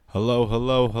Hello,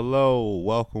 hello, hello.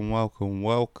 Welcome.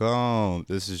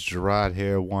 This is Gerard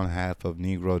here, one half of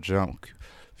Negro Jump.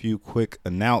 Few quick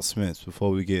announcements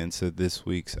before we get into this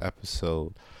week's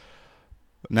episode.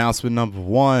 Announcement number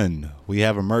one, we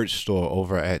have a merch store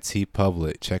over at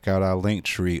TeePublic. Check out our link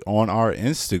tree on our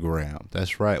Instagram.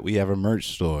 That's right, we have a merch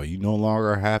store. You no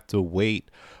longer have to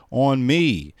wait on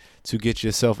me to get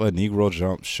yourself a Negro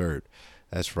Jump shirt.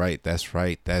 That's right.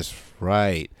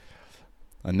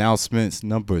 Announcements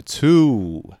number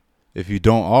two. If you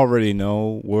don't already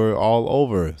know, we're all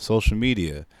over social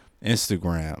media.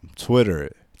 Instagram,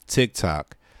 Twitter,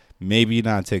 TikTok. Maybe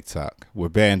not TikTok. We're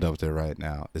banned up there right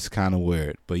now. It's kind of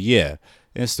weird. But yeah,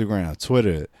 Instagram,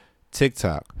 Twitter,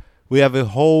 TikTok. We have a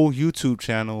whole YouTube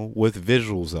channel with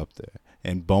visuals up there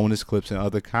and bonus clips and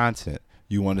other content.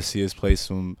 You want to see us play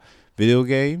some video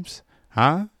games?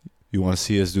 Huh? You want to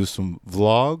see us do some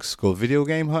vlogs? Go video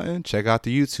game hunting? Check out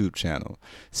the YouTube channel.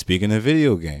 Speaking of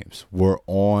video games, we're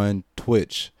on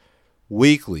Twitch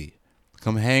weekly.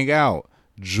 Come hang out.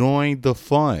 Join the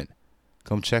fun.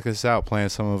 Come check us out playing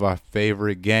some of our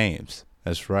favorite games.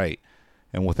 That's right.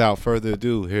 And without further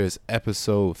ado, here's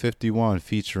episode 51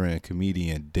 featuring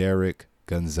comedian Derek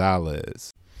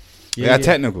Gonzalez. Yeah.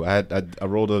 Technical. I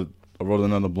rolled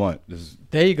another blunt.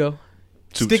 There you go.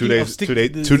 Two days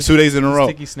in a row.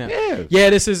 Sticky snap. Yeah.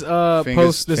 This is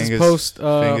post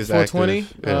 420.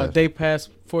 Day past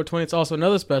 420. It's also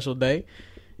another special day.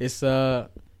 It's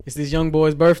this young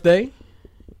boy's birthday.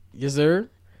 Yes, sir.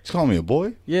 You calling me a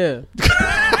boy? Yeah.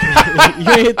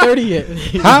 You ain't hit 30 yet.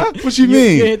 Huh? What you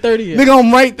mean? You ain't hit 30 yet. Nigga,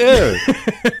 I'm right there.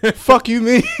 Fuck you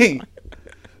mean?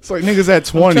 It's like niggas at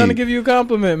 20. I'm trying to give you a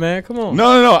compliment, man. Come on.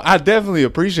 No. I definitely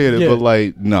appreciate it, but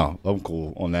like, no, I'm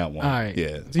cool on that one. All right.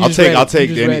 Yeah. So I'll take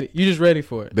any. You just ready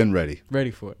for it? Been ready. Ready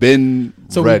for it. Been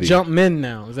so ready. We jump men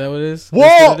now. Is that what it is?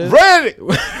 Whoa, ready.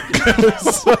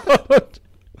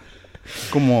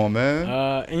 Come on,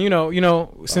 man. And you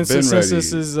know, since this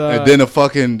is and then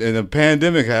the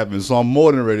pandemic happened, so I'm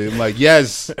more than ready. I'm like,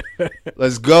 yes,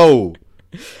 let's go.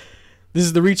 This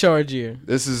is the recharge year.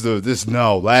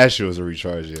 Last year was a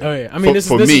recharge year. Oh yeah, I mean this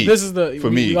is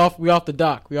we off the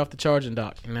dock. We off the charging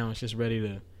dock. And now it's just ready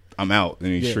to. I'm out in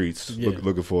these streets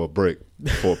looking for a brick,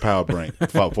 for a power bank,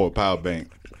 for a power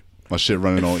bank. My shit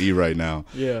running on E right now.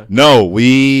 Yeah. No,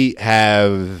 we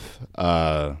have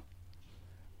an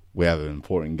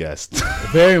important guest. A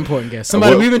very important guest.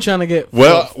 Somebody we've been trying to get. I'm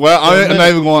not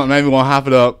even going to hop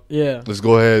it up. Yeah. Let's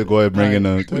go ahead. Bring in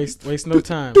the. Waste no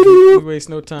time. Waste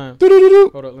no time.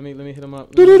 Hold up. Let me hit him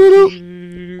up.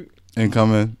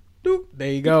 Incoming.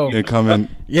 There you go. Incoming.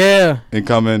 Yeah.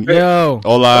 Incoming. Yo.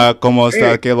 Hola, ¿cómo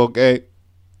está? ¿Qué lo que?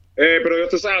 Pero yo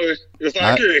te sabes. Yo estoy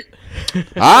aquí.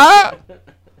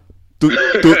 Tú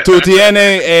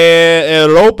tienes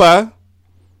ropa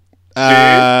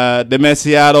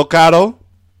demasiado caro.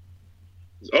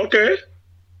 Okay.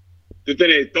 Tú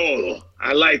tienes todo.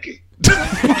 I like it.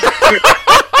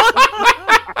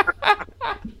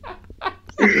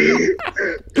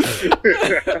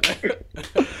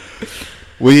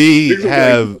 We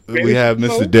have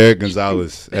Mr. Derek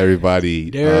Gonzalez,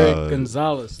 everybody. Derek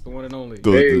Gonzalez, the one and only.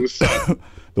 The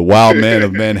wild man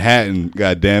of Manhattan,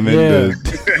 God damn it.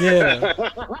 Yeah.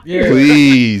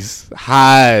 Please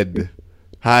hide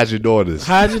your daughters.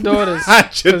 Hide your daughters.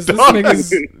 This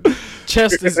nigga's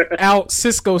chest is out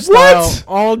Cisco style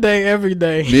all day, every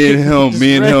day. Me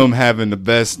and him having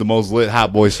the most lit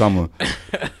hot boy summer.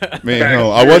 Me and him.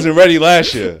 I wasn't ready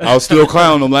last year. I was still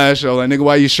clowning him last year. I was like, nigga,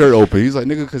 why your shirt open? He's like,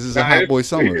 nigga, because it's a hot boy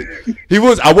summer.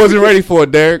 I wasn't ready for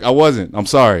it, Derek. I wasn't. I'm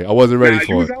sorry. I wasn't ready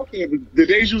for it. Out there. The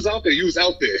days you was out there, you was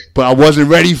out there. But I wasn't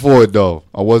ready for it, though.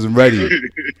 I wasn't ready.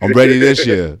 I'm ready this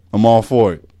year. I'm all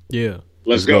for it. Yeah.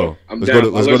 Let's go.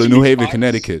 Let's go to New Haven,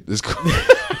 Connecticut. Let's go.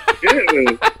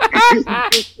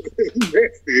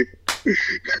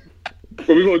 But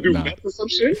we gonna do meth or some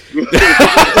shit?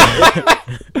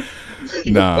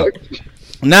 Nah,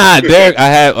 Derek. I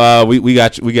have we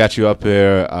got you up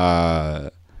here.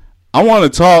 I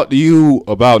want to talk to you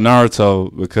about Naruto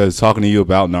because talking to you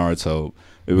about Naruto,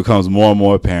 it becomes more and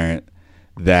more apparent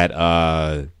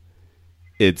that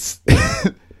it's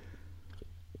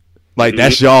like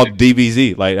that's y'all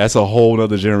DBZ. Like that's a whole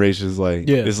other generation's like.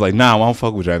 Yeah. It's like I don't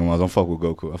fuck with Dragon Balls. I don't fuck with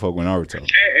Goku. I fuck with Naruto.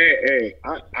 Hey,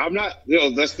 I'm not.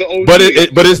 That's the old. But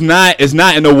it's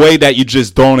not in a way that you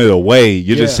just throwing it away.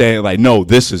 You're just saying like, no,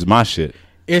 this is my shit.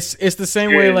 It's the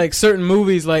same way like certain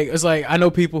movies. Like it's like I know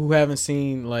people who haven't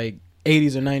seen like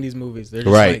 80s or 90s movies. They're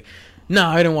just like, no,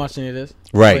 I didn't watch any of this.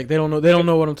 Right. Like they don't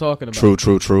know what I'm talking about.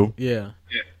 True. Yeah.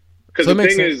 Because the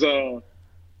thing is,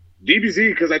 DBZ.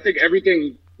 Because I think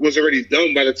everything was already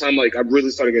done by the time like I really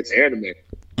started getting to anime.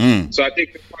 So I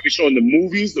think they're probably showing the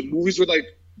movies. The movies were like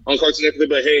on Cartoon Network. They'd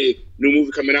be like, hey, new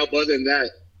movie coming out. But other than that,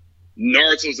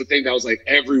 Naruto was the thing that was like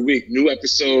every week, new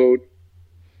episode.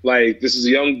 Like, this is a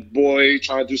young boy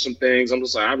trying to do some things. I'm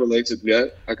just like, I relate to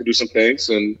that. I could do some things.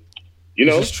 And, you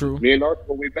know, true. Me and Naruto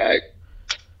go way back.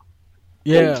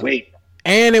 Yeah.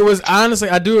 And it was, honestly,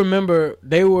 I do remember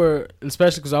they were,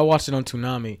 especially because I watched it on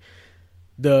Toonami,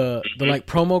 the like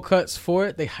promo cuts for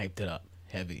it, they hyped it up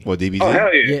heavy. What, DBZ? Oh,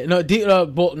 hell yeah. Yeah, no,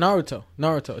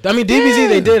 Naruto. I mean, DBZ,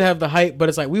 they did have the hype, but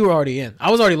it's like we were already in. I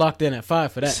was already locked in at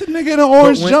 5 for that. This nigga in an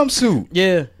orange jumpsuit.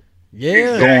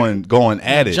 Yeah. Going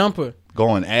at it. Jumper.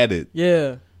 Going at it.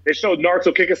 Yeah. They showed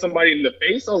Naruto kicking somebody in the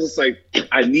face. I was just like,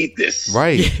 I need this.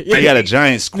 Right. He got a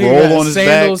giant scroll on his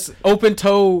sandals, back. Open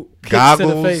toe kicks goggles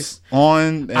to the face.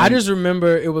 On. I just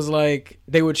remember it was like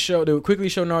they would quickly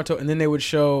show Naruto, and then they would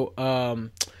show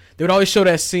they would always show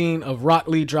that scene of Rock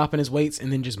Lee dropping his weights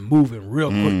and then just moving real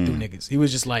quick through niggas. He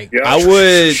was just like, I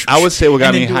would say what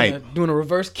got me hyped. Doing a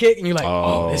reverse kick, and you're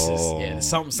like, this is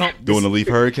something. Doing the leaf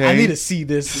hurricane. I need to see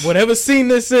this. Whatever scene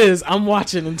this is, I'm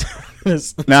watching and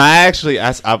this. Now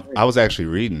I was actually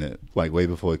reading it like way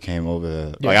before it came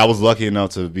over. Like I was lucky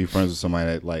enough to be friends with somebody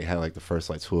that like had like the first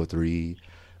like 2 or 3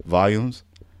 volumes.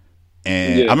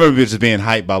 And I remember just being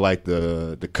hyped by like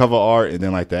the cover art and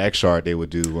then like the extra art they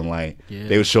would do when like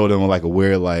they would show them with like a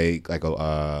weird like a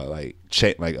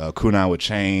kunai with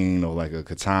chain or like a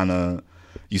katana.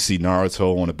 You see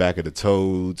Naruto on the back of the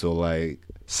Toads or like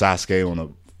Sasuke on a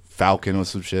falcon or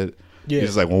some shit. Yeah. You're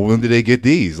just like, well, when did they get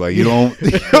these? Like, you don't.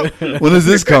 When is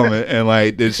this coming? And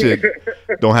like this shit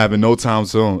don't happen no time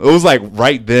soon. It was like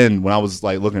right then when I was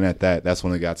like looking at that. That's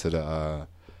when it got to the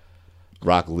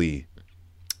Rock Lee.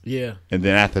 Yeah. And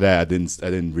then after that, I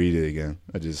didn't read it again.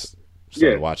 I just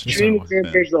started watching. Chunin Exam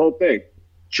changed the whole thing.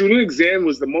 Chunin Exam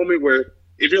was the moment where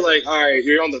if you're like, all right,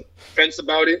 you're on the fence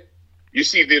about it, you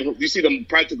see them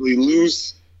practically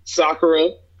lose Sakura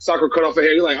cut off her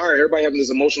hair. You're like, all right, everybody having this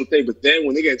emotional thing. But then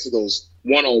when they get into those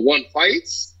one-on-one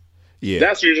fights,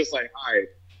 that's where you're just like, all right,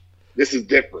 this is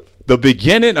different. The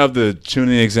beginning of the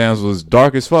Chunin exams was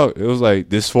dark as fuck. It was like,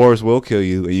 this forest will kill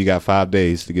you, and you got 5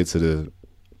 days to get to the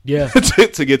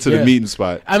to get to the meeting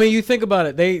spot. I mean, you think about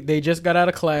it. They just got out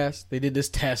of class. They did this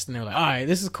test, and they're like, all right,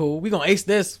 this is cool. We're going to ace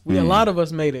this. A lot of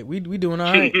us made it. We doing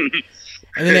all right.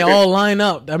 And then they all line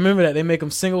up. I remember that. They make them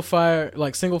single file.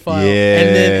 Yeah.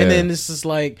 And then this is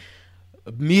like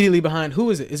immediately behind.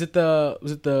 Who is it? Was it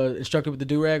the instructor with the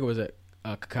do-rag, or was it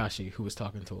Kakashi who was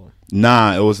talking to him?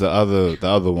 Nah, it was the other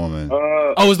woman.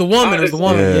 It was the woman. It was the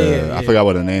woman. Yeah. I forgot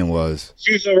what her name was.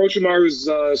 She was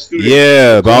Orochimaru's student.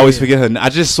 Yeah, but I always forget her. I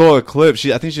just saw a clip.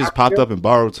 I think she just popped up in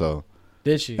Boruto.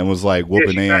 Did she? And was like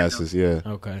whooping their asses. Yeah.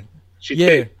 Okay. She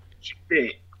thick.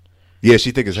 Yeah,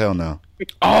 she thick as hell now.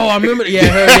 Oh, I remember.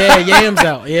 Yeah, Yam's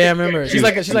out. Yeah, I remember. She's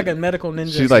like a medical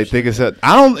ninja. She's like thick as hell.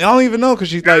 I don't even know because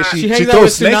she's like she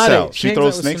throws snakes out. She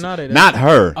throws snakes. Not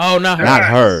her. Oh, not her. Not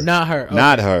her. Not her. Okay.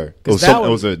 Not her.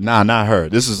 Not her.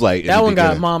 This is like that one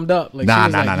got mommed up. Like, nah.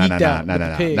 Not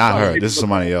her. This is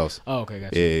somebody else. Oh, okay,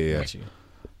 gotcha. Yeah. Got you.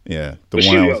 Yeah, the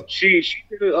one. She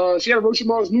had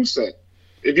Orochimaru's moveset.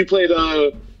 If you played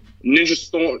Ninja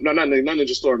Storm, not Ninja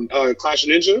Storm, Clash of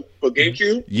Ninja for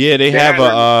GameCube. Yeah, they have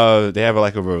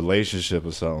like a relationship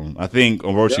or something. I think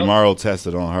Orochimaru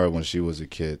tested on her when she was a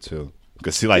kid too,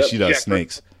 because she does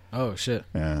snakes. Oh shit.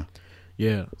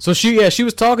 Yeah. So she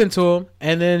was talking to him,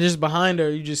 and then just behind her,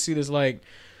 you just see this like,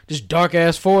 just dark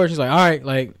ass forest. She's like, all right,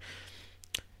 like,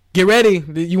 get ready.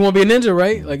 You want to be a ninja,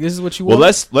 right? Like, this is what you want.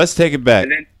 Well, let's take it back.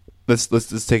 Let's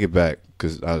take it back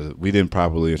because we didn't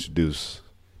properly introduce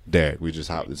Derek. We just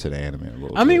hopped into the anime a little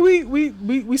bit. I mean,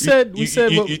 we said you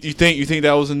think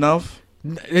that was enough?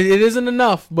 It isn't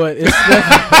enough, but it's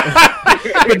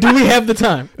but do we have the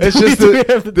time? It's just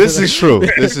this is true.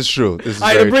 This is true. This is all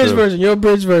right, the bridge version. Your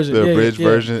bridge version. The bridge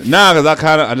version. Nah, because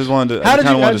I just wanted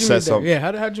to set something. Yeah,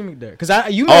 how did you meet Derek?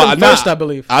 Because you met him first, I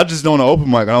believe. I just doing an open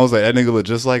mic, and I was like, that nigga look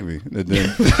just like me. And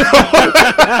then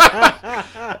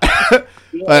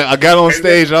like, I got on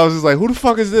stage and I was just like, who the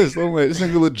fuck is this? I'm like, this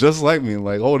nigga look just like me.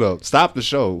 Like, hold up, stop the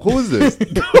show. Who is this?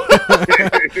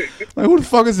 Like, who the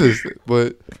fuck is this?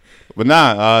 But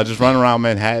nah, just run around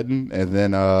Manhattan, and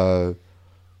then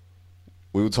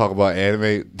we would talk about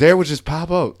anime. Derek would just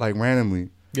pop up like randomly.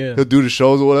 Yeah, he'll do the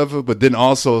shows or whatever. But then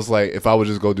also it's like, if I would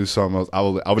just go do something else,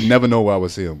 I would never know where I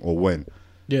would see him or when.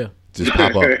 Yeah, just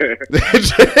pop up.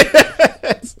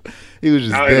 He was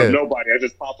just I don't know nobody. I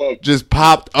just pop up. Just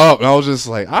popped up, and I was just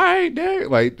like, all right, Derek.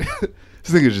 Like, this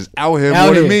nigga's just out here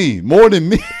more than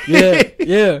me.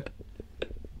 Yeah.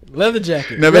 Leather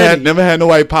jacket. Never had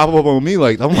nobody pop up on me.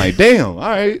 Like, I'm like, damn, all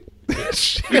right.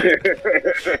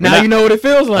 Now you know what it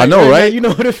feels like. I know, right? Now you know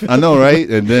what it feels like. I know, right?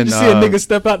 And then you see a nigga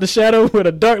step out the shadow with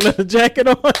a dark leather jacket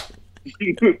on.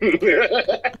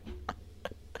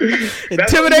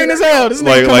 Intimidating as hell. This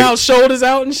nigga come out, shoulders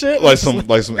out and shit. Like some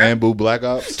Ambu Black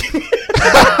Ops.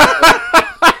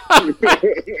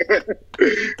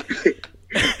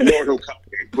 Mortal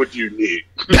Kombat, what do you need?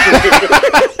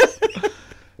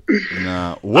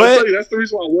 Nah, what? I'll tell you, that's the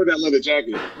reason why I wore that leather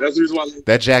jacket. That's the reason why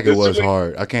that jacket was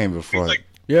hard. I can't even front. Like,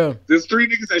 yeah, there's 3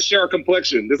 niggas that share a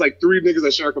complexion. There's like 3 niggas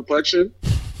that share a complexion,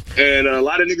 and a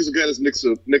lot of niggas will get us mixed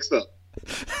up.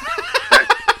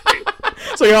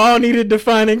 So y'all needed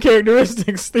defining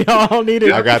characteristics. Y'all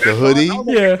needed. I got the hoodie.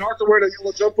 Yeah. Arthur wearing a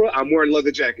yellow jumper. I'm wearing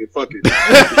leather jacket. Fuck it.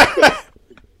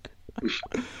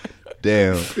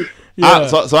 Damn. Yeah.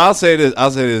 So I'll say this.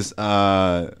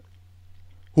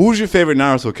 Who's your favorite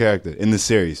Naruto character in the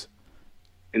series?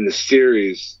 In the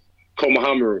series,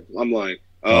 Konohamaru. I'm like,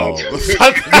 oh.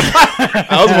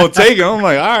 I was gonna take it. I'm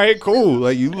like, all right, cool.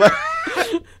 Like you.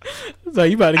 So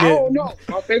you about to get? I don't know.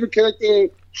 My favorite character.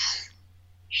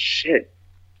 Shit.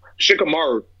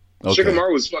 Shikamaru. Okay.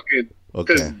 Shikamaru was fucking.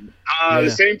 Because the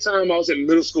same time I was in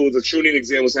middle school, the Chunin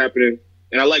exam was happening,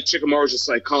 and I liked Shikamaru's just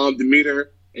like calm demeanor.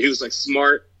 And he was like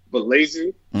smart but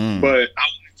lazy. But I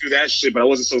wouldn't do that shit. But I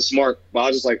wasn't so smart. But I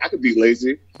was just like, I could be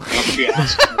lazy. I could be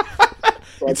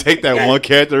so you take that one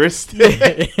characteristic.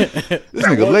 This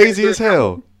nigga lazy as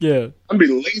hell. Yeah, I'm gonna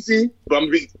be lazy, but I'm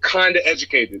gonna be kind of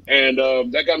educated, and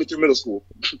that got me through middle school.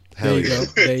 There you go.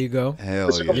 There you go.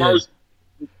 Hell yeah.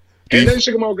 And then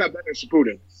Shikamaru got better in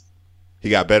Shippuden. He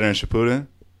got better in Shippuden?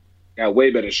 Got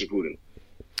way better in Shippuden.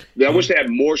 Yeah, I wish they had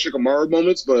more Shikamaru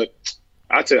moments, but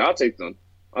I'll take them.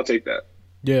 I'll take that.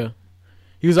 Yeah.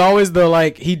 He was always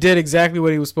he did exactly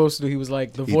what he was supposed to do. He was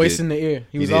like the voice in the ear.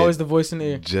 He was always the voice in the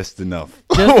ear. Just enough.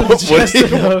 Just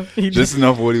enough. Just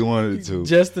enough what he wanted to.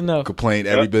 Just enough. Complained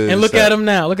every bit. And look at him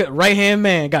now. Look at right-hand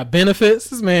man. Got benefits.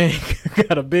 This man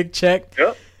got a big check.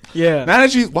 Yep. Yeah. Now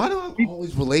that why do I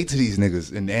always relate to these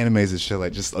niggas in animes and shit?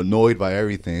 Like, just annoyed by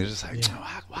everything. It's just like,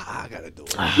 why I gotta do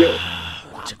it?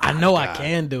 I know I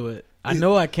can do it. I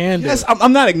know I can do it.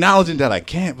 I'm not acknowledging that I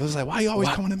can't, but it's like, why you always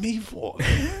coming to me for?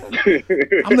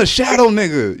 I'm the shadow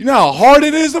nigga. You know how hard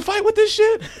it is to fight with this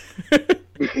shit?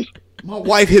 My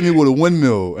wife hit me with a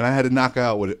windmill, and I had to knock her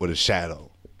out with a shadow.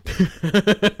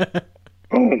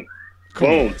 Boom. Come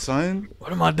on, son.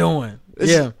 What am I doing?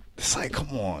 It's like,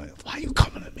 come on. Why you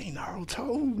coming to me,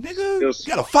 Naruto? Nigga, you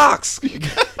got a fox.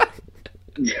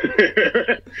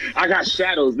 I got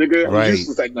shadows, nigga. I'm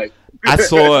useless at night.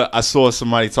 I saw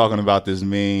somebody talking about this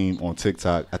meme on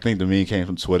TikTok. I think the meme came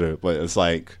from Twitter, but it's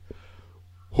like,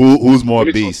 who's more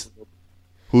beast?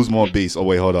 Who's more beast? Oh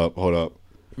wait, hold up.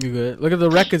 You good? Look at the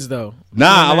records though.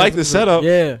 Nah, I like the setup.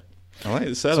 Yeah, I like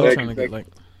the setup. So trying to get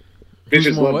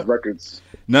bitches love records.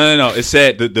 No. It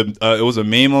said it was a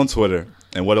meme on Twitter,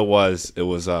 and what it was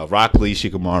Rock Lee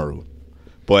Shikamaru,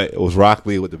 but it was Rock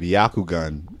Lee with the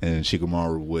Byakugan and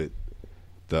Shikamaru with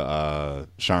the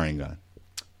Sharingan.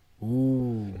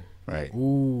 Ooh. Right.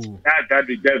 Ooh. That'd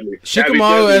be deadly.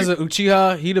 Shikamaru as an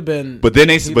Uchiha, he'd have been. But then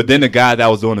the guy that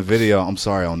was doing the video, I'm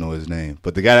sorry, I don't know his name,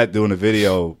 but the guy that doing the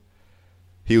video,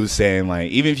 he was saying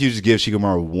like, even if you just give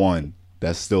Shikamaru one,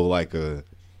 that's still like a.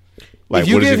 Like, if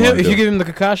you give him the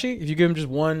Kakashi, if you give him just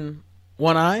one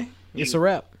eye, it's a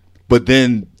wrap. But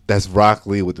then that's Rock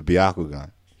Lee with the Byakugan.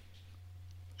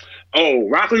 Oh,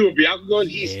 Rock Lee with Byakugan,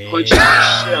 he's punching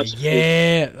the shit.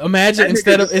 Yeah, imagine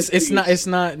instead of it's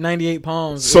not 98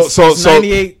 palms. So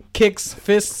 98 kicks,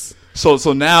 fists. So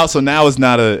now it's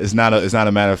not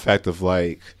a matter of fact of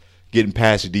like getting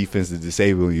past your defense and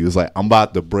disabling you. It's like, I'm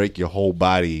about to break your whole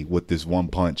body with this one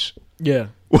punch. Yeah,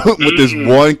 with this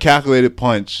one calculated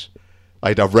punch,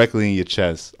 like directly in your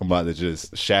chest. I'm about to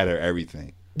just shatter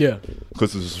everything. Yeah,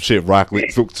 because some shit Rock Lee,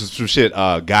 some shit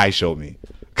Guy showed me.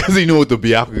 Because he knew what the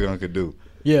Byakugan could do.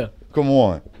 Yeah. Come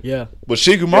on. Yeah. But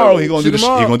Shikamaru, he gonna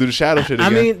do the shadow shit again. I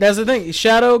mean, that's the thing.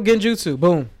 Shadow Genjutsu.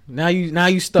 Boom. Now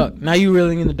you stuck. Now you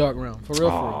really in the dark realm. For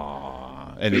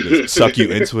real. And he just suck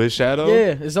you into his shadow?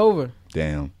 Yeah, it's over.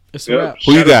 Damn. It's a wrap.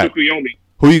 Who you got?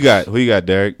 Who you got,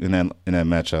 Derek, in that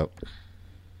matchup?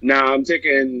 Nah, I think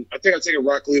I'm taking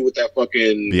Rock Lee with that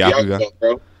fucking Byakugan,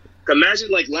 bro.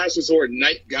 Imagine like Last Resort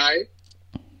Night Guy.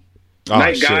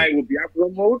 Guy with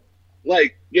Byakugan mode.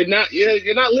 Like you're not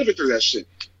living through that shit.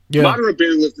 Yeah. Madara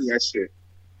barely lived through that shit.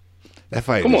 That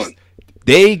fight. Come on.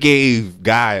 They gave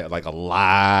Guy like a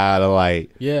lot of like.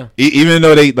 Yeah. Even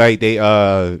though they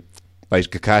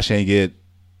Kakashi ain't get,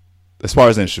 as far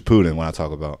as in Shippuden when I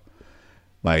talk about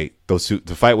like those two,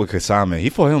 the fight with Kasame, he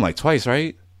fought him like twice,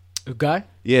 right? Guy.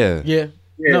 Yeah. Yeah.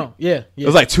 No. Yeah. It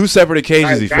was like two separate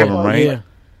occasions he fought him, right? Yeah.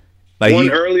 Like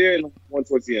one earlier and one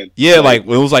towards the end. Yeah, like it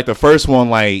was like the first one.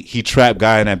 Like he trapped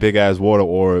guy in that big ass water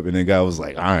orb, and the guy was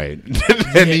like, "All right."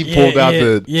 Then he pulled out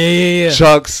the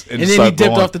chucks, and then he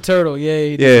dipped off the turtle.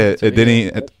 Yeah. And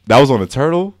then that was on the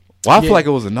turtle. Well, I feel like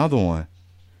it was another one.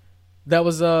 That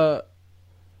was no,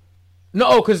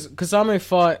 because Kasame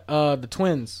fought the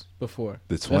twins before.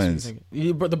 The twins,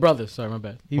 the brothers. Sorry, my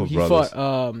bad. He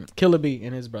fought Killer Bee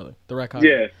and his brother, the Raikage.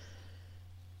 Yeah.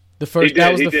 The first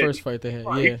that was the first fight they had.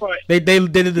 Yeah, they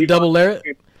did the double lariat.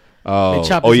 Oh,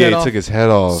 he took his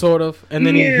head off. Sort of, and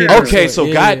then he hit okay,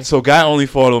 so guy only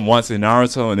fought him once in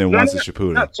Naruto and then once in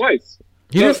Shippuden. Not twice.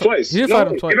 He didn't fight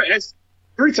him twice.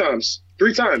 3 times.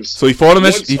 3 times. So he fought him.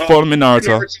 He fought him in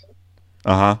Naruto.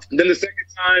 Then the second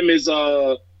time is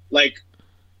like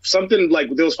something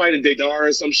like they was fighting Deidara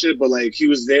or some shit, but like he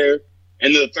was there.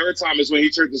 And then the third time is when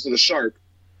he turned into the shark,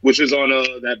 which is on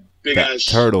that big ass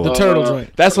turtle. The turtle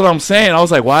joint. That's what I'm saying. I was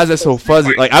like, why is that so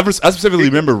fuzzy? Like I specifically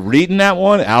remember reading that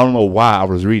one. I don't know why I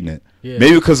was reading it. Yeah.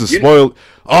 Maybe because of spoiled.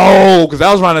 Oh, because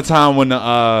that was around the time when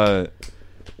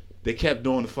they kept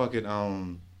doing the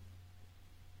fucking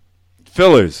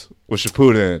fillers with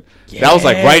Shippuden. Yeah, that was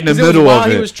like right in the middle of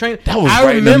it. He was training. That was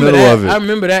right in the middle of it. I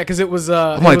remember that because it was.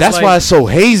 I'm like, that's why it's so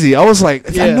hazy. I was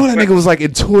like, I know that nigga was like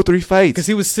in 2 or 3 fights because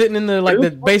he was sitting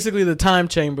in basically the time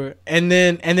chamber, and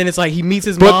then it's like he meets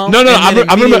his mom. No, I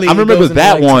remember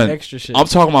that one. I'm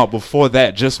talking about before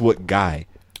that, just with Guy.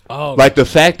 Oh, like the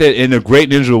fact that in the Great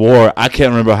Ninja War, I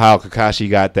can't remember how Kakashi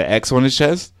got the X on his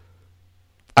chest.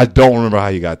 I don't remember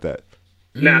how he got that.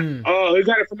 Nah, he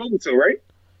got it from Obito, right?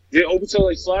 Did Obito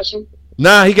like slash him?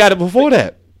 Nah, he got it before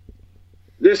that.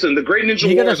 Listen, the Great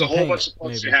Ninja War is a whole bunch of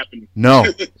fun shit happening. No.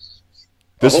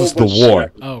 This was the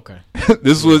war. Oh, okay.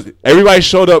 This was everybody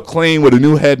showed up clean with a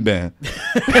new headband.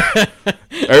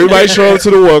 Everybody showed up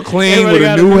to the war clean with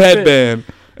a new headband,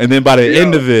 and then by the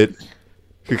end of it,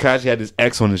 Kakashi had this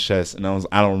X on his chest, and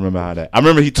I don't remember how that. I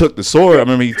remember he took the sword. I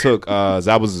remember he took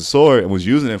Zabuza's sword and was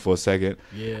using it for a second.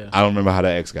 Yeah. I don't remember how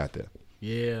that X got there.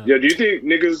 Yeah. Yeah. Do you think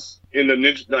niggas in the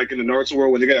Naruto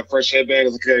world when they get a fresh headband,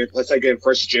 it's like, let's say getting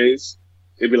fresh J's,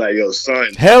 they'd be like, "Yo,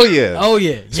 son." Hell yeah. Oh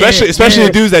yeah. Especially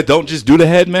the dudes that don't just do the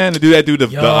headman, they do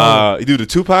the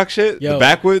Tupac shit, the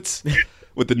backwards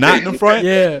with the knot in the front.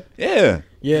 Yeah.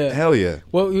 Hell yeah.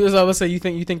 Well, I was say you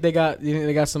think they got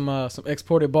some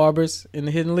exported barbers in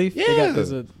the Hidden Leaf? Yeah.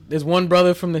 There's one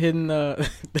brother from the Hidden.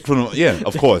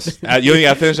 Of course. You ain't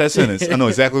got to finish that sentence. I know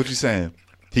exactly what you're saying.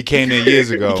 He came there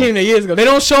years ago. They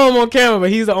don't show him on camera, but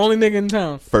he's the only nigga in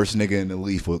town. First nigga in the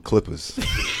Leaf with clippers.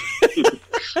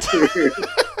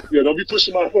 Yeah, don't be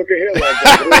pushing my fucking hair like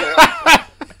that.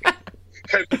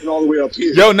 All the way up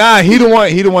here. Yo, nah, he the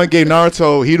one gave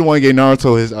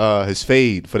Naruto his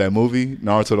fade for that movie,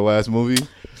 Naruto the last movie.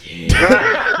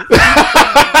 Yeah.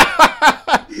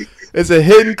 It's a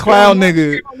hidden clown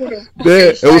nigga.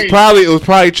 It was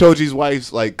probably Choji's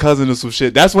wife's like cousin or some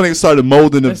shit. That's when they started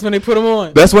molding them. That's when they put him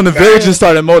on. That's when the villagers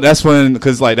started molding. That's when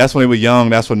that's when they were young.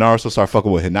 That's when Naruto started fucking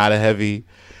with Hinata heavy.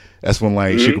 That's when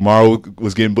Shikamaru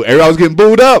was getting booed. Everybody was getting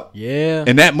booed up. Yeah.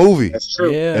 In that movie. That's true.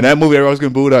 Yeah. In that movie, everybody was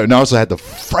getting booed up. And Naruto had the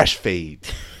fresh fade.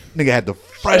 Nigga had the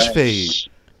fresh fade.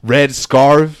 Red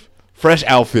scarf. Fresh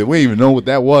outfit. We didn't even know what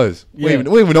that was. Yeah. We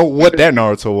didn't even know what that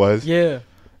Naruto was. Yeah.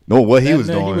 Know what he was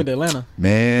doing. He went to Atlanta.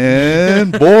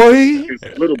 Man, boy.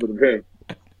 A little bit of him.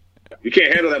 You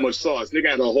can't handle that much sauce. Nigga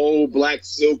had a whole black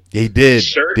silk he did.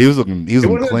 shirt. He was looking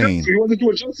clean. He wasn't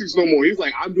doing jumpsuits no more. He was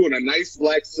like, I'm doing a nice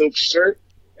black silk shirt.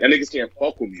 And niggas can't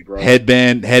fuck with me, bro.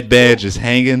 Headband just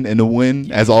hanging in the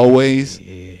wind, as always.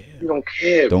 Yeah. You don't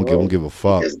care, Don't give a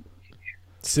fuck.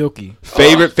 Silky.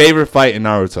 Favorite fight in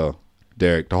Naruto,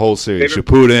 Derek? The whole series.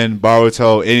 Shippuden,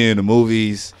 Boruto, any of the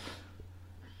movies.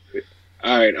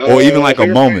 All right. Or even like a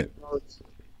moment.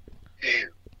 Damn.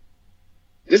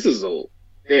 This is old.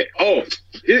 Yeah.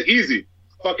 It's easy.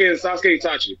 Fucking Sasuke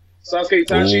Itachi. Sasuke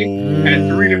Itachi had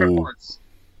 3 different parts.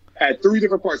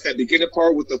 That beginning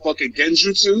part with the fucking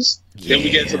genjutsus. Yeah. Then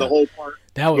we get to the whole part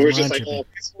that was where it's just like all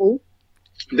peaceful.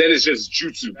 Then it's just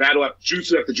jutsu. Battle after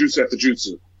jutsu after jutsu after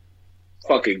jutsu.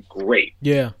 Fucking great.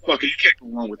 Yeah. Fucking, you can't go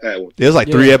wrong with that one. There's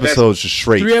like 3 episodes just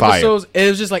straight fire. 3 episodes. It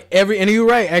was just like and you're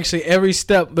right, actually, every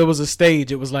step there was a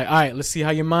stage. It was like, all right, let's see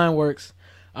how your mind works.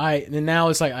 All right, and then now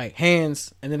it's like, all right,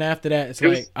 hands. And then after that, it's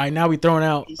like, all right, now we throwing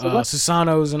out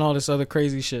Susanos and all this other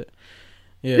crazy shit.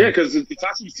 Yeah, because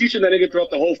Itachi was teaching that nigga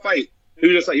throughout the whole fight. He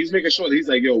was just like, he's making sure that he's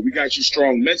like, yo, we got you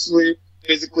strong mentally,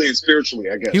 physically, and spiritually,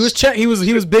 I guess. He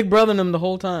was big brothering them the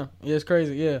whole time. Yeah, it's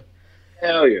crazy, yeah.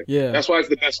 Hell yeah. Yeah. That's why it's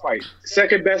the best fight.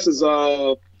 Second best is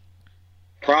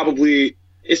probably,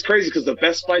 it's crazy because the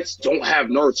best fights don't have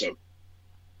Naruto.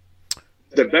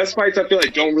 the best fights I feel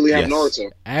like don't really have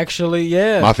Naruto. Actually,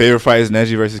 yeah. My favorite fight is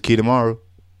Neji versus Kidomaru.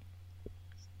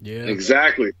 Yeah.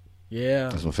 Exactly. Yeah.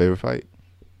 That's my favorite fight.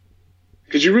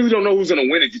 Because you really don't know who's gonna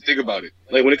win if you think about it.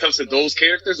 Like when it comes to those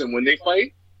characters and when they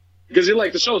fight, because you're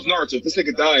like the show's Naruto. If this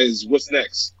nigga dies, what's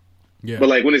next? Yeah. But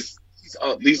like when it's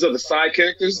these are the side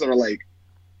characters that are like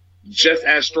just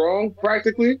as strong,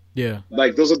 practically. Yeah.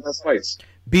 Like those are the best fights.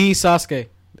 B Sasuke.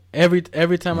 Every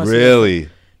time I see really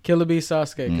Killer B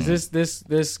Sasuke, because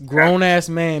this grown ass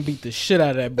man beat the shit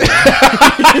out of that boy.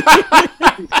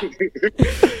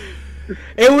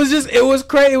 It was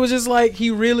crazy. It was just like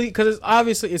he really, because it's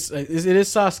obviously it is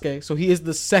Sasuke, so he is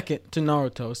the second to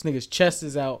Naruto. This nigga's chest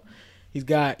is out. He's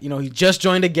got, he just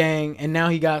joined a gang, and now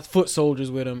he got foot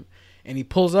soldiers with him, and he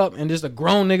pulls up and just a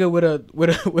grown nigga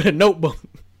with a notebook,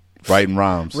 writing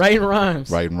rhymes.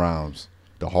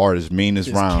 The hardest, meanest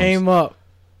just rhymes came up.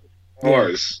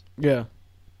 Bars. Yeah.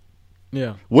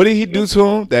 What did he do to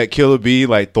him that Killer B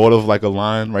like thought of like a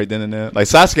line right then and there? Like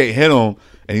Sasuke hit him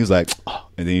and he was like, oh,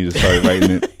 and then he just started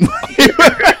writing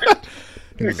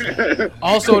it.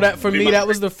 Also, that for me, that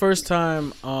was the first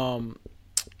time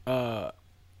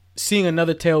seeing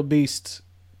another tailed beast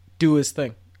do his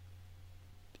thing.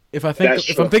 If I'm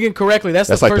thinking correctly, that's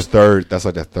like first. That's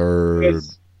like the third.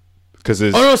 Because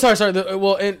sorry.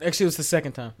 Actually, it was the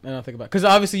second time. I don't think about it, because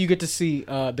obviously you get to see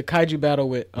the kaiju battle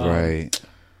with right,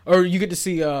 or you get to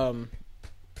see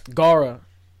Gaara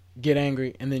get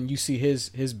angry, and then you see his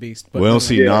beast. But we don't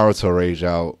see Naruto rage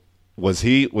out. Was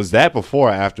that before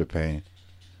or after Pain?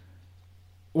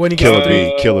 When he Killer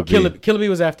B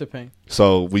was after Pain.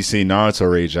 So we see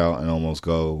Naruto rage out and almost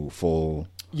go full.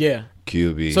 Yeah.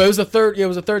 QB. So it was the third. Yeah, it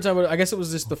was the third time. But I guess it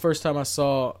was just the first time I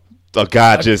saw a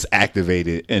guy just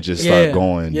activated and just start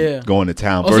going to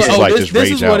town versus just rage out.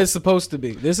 This is what it's supposed to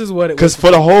be. This is what it. Because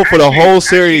for the whole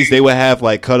series, they would have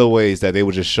like cutaways that they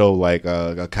would just show like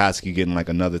Akatsuki getting like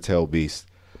another tail beast.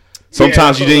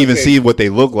 Sometimes you didn't even see what they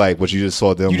look like, but you just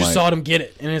saw them. You just saw them get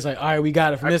it, and it's like, all right, we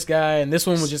got it from this guy, and this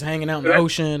one was just hanging out in the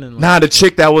ocean. And the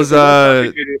chick that was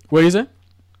what is it?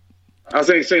 I was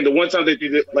saying the one time they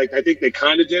did it, like I think they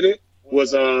kind of did it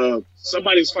was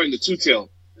somebody was fighting the two-tail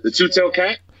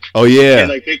cat. Oh yeah, and,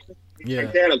 like,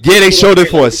 they showed it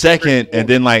for a second, and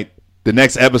then like the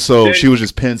next episode, she was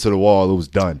just pinned to the wall. It was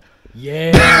done.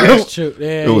 Yeah, that's true.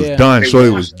 Yeah, it was done. Shorty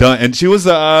was done, and she was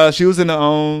in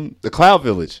the Cloud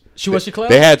Village. She Cloud.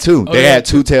 They had two. They had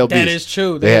two-tail beasts. That is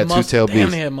true. They had two-tail beasts.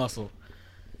 Damn, they had muscle.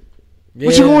 Yeah.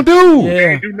 What you gonna do? Yeah,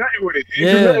 they do nothing with it.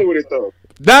 They do nothing with it though.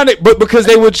 But because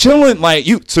they were chilling, like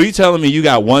you. So you telling me you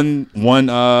got one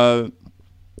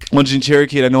Jin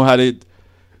Cherokee that know how to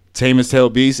tame his tail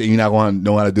beast, and you're not going to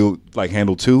know how to do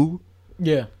handle two?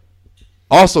 Yeah.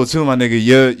 Also, too, my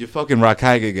nigga, your fucking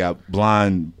Raikage got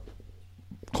blind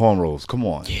cornrows. Come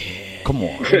on. Yeah. Come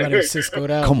on. Everybody's Cisco'd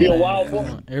out. Come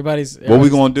on. Everybody's. What we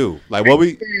gonna do? Like what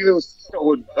we? It was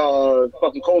with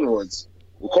fucking cornrows.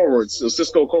 Cornrows. It was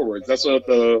Cisco cornrows. That's what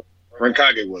the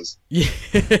Raikage was. Yeah.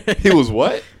 He was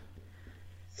what?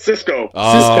 Cisco.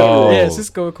 Oh. Yeah,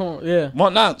 Cisco corn. Yeah.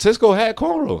 Well, Cisco had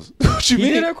cornrows. What you mean?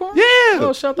 He did have cornrows? Yeah.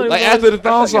 Oh, shut up. Like after the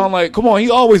thong song, like, come on, he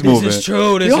always moving. This is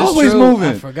true. He always moving.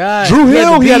 I forgot. Drew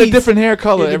Hill, he had a different hair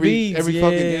color every fucking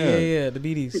Yeah, the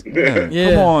beaties.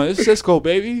 Yeah. Come on, it's Cisco,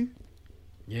 baby.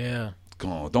 Yeah.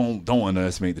 Come on, don't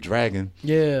underestimate the dragon.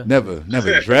 Yeah. Never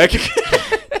the dragon.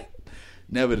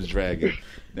 Never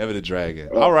the dragon.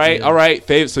 All right.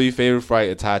 So your favorite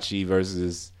fight, Itachi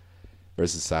versus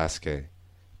Sasuke.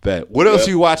 Bet. What else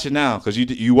are you watching now? Because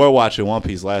you were watching One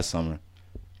Piece last summer.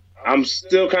 I'm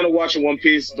still kind of watching One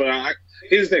Piece, but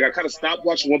here's the thing. I kind of stopped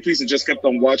watching One Piece and just kept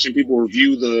on watching people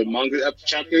review the manga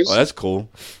chapters. Oh, that's cool.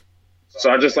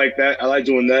 So I just like that. I like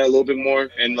doing that a little bit more,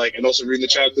 and also reading the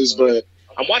chapters. But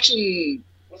I'm watching,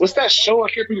 what's that show?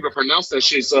 I can't even pronounce that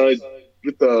shit.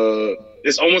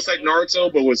 It's almost like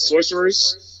Naruto, but with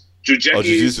sorcerers.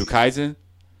 Jujutsu Kaisen?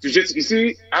 Jujutsu. You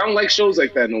see, I don't like shows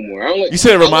like that no more. I don't like. You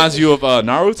said it reminds you of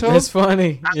Naruto? That's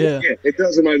funny. Yeah, it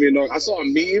does remind me of Naruto. I saw a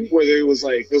meme where it was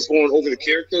going over the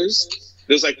characters.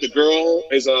 There's like the girl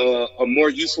is a more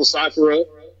useful Sakura.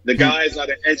 The guy is not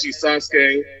an edgy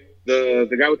Sasuke.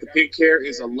 The guy with the pink hair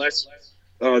is a less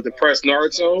depressed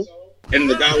Naruto, and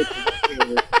the guy with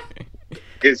the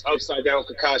is upside down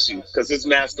Kakashi because his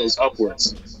mask goes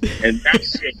upwards, and that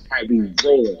shit had me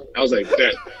rolling. I was like,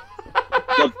 that.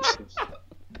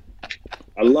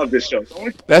 I love this show.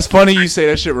 That's funny you say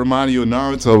that shit reminded you of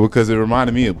Naruto because it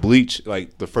reminded me of Bleach,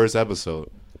 like the first episode.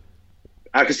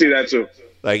 I can see that too.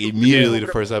 Like immediately the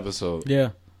first episode. Yeah.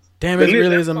 Damn, it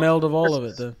really is a meld of all of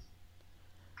it, though.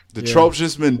 The trope's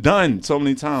just been done so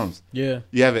many times. Yeah.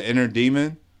 You have an inner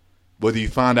demon Whether you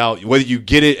find out, whether you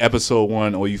get it episode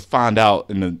 1 or you find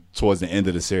out towards the end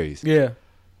of the series. Yeah.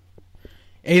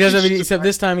 And he does everything except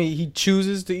this time he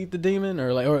chooses to eat the demon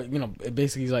or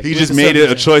basically he's like he just made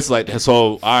it a choice like that.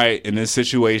 So all right, in this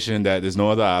situation that there's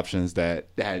no other options that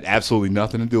had absolutely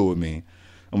nothing to do with me,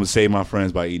 I'm gonna save my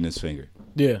friends by eating this finger.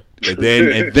 Yeah. And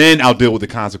then I'll deal with the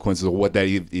consequences of what that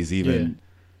is even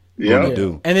gonna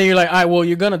do. And then you're like, all right, well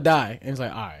you're gonna die. And it's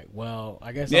like, all right, well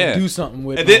I guess I'll do something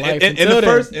with my life.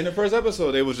 In the first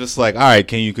episode, it was just like, all right,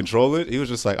 can you control it? He was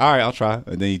just like, all right, I'll try.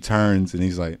 And then he turns and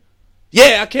he's like,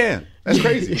 yeah, I can. That's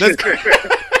crazy.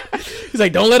 He's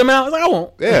like, don't let him out. I was like, I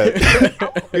won't. Yeah.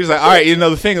 He was like, all right, eat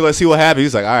another finger. Let's see what happens.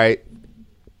 He's like, all right.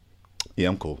 Yeah,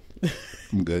 I'm cool.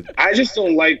 I'm good. I just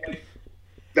don't like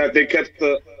that they kept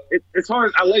it's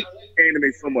hard. I like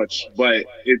anime so much, but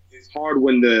it's hard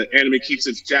when the anime keeps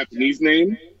its Japanese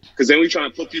name because then we trying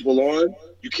to put people on.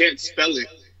 You can't spell it.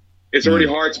 It's already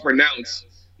hard to pronounce.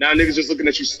 Now niggas just looking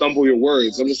at you stumble your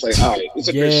words. I'm just like, all right, it's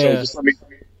a good show. Just let me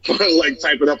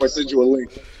type it up. I send you a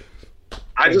link.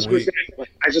 I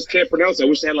just can't pronounce it. I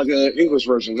wish they had like an English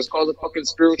version. Just call it fucking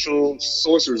Spiritual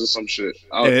Sorcerers or some shit.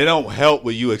 And it don't help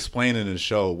with you explaining the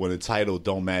show when the title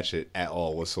don't match it at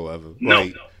all whatsoever. No.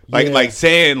 Like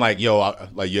saying like, yo,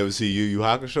 like you ever see Yu Yu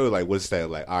Hakusho? Like what's that?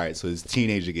 Like, all right, so this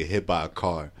teenager get hit by a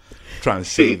car trying to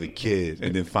save a kid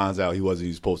and then finds out he wasn't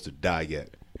even supposed to die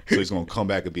yet. So he's gonna come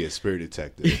back and be a spirit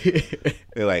detective.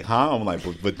 They're like, huh? I'm like,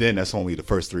 but then that's only the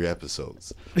first 3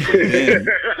 episodes. But then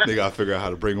they gotta figure out how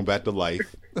to bring him back to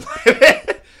life.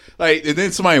 Like, and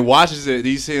then somebody watches it. And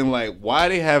he's saying like, why are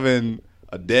they having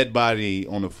a dead body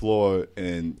on the floor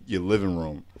in your living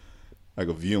room, like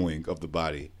a viewing of the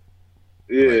body?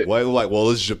 Yeah.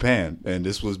 Well, it's Japan, and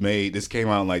this came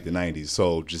out in like the 90s,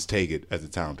 so just take it as a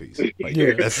timepiece. Like,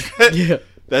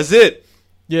 that's it.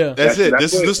 Yeah, that's it.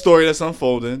 This is the story that's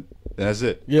unfolding. That's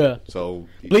it. Yeah. So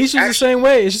Bleach is the same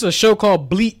way. It's just a show called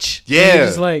Bleach. Yeah.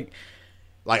 It's like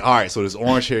all right, so this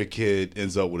orange haired kid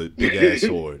ends up with a big ass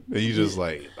sword, and you just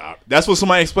like, that's what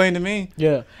somebody explained to me.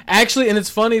 Yeah, actually, and it's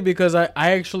funny because I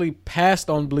actually passed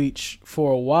on Bleach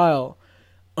for a while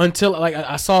until like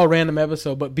I saw a random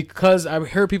episode, but because I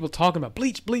heard people talking about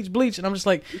Bleach, and I'm just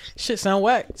like, shit, sound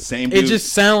whack. Same dude. It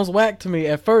just sounds whack to me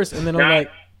at first, and then I'm like.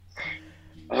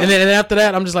 And then after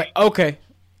that, I'm just like, okay.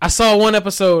 I saw 1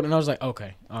 episode, and I was like,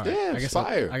 okay, all right. Yeah, I guess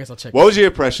fire. I guess I'll check. What was your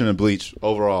impression of Bleach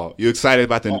overall? You excited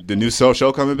about the new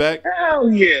show coming back? Hell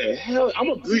yeah, I'm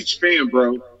a Bleach fan,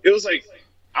 bro. It was like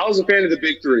I was a fan of the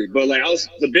big 3, but like I was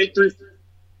a fan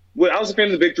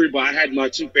of the big 3, but I had my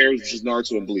 2 favorites, which is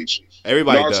Naruto and Bleach.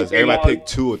 Everybody does. Everybody picked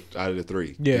 2 out of the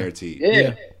 3, guaranteed.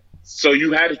 Yeah. So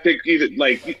you had to pick either.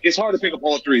 Like it's hard to pick up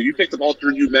all 3. You picked up all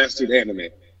 3, you mastered anime.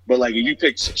 But like if you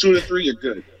pick 2 to 3, you're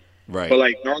good. Right. But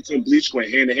like Naruto and Bleach went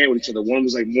hand in hand with each other. One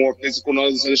was like more physical and all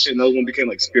this other shit. Another one became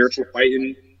like spiritual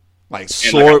fighting. Like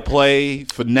sword play,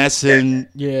 finessing.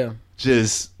 Yeah.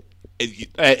 Just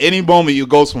at any moment you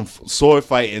go from sword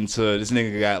fighting to this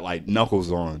nigga got like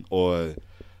knuckles on or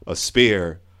a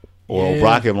spear or a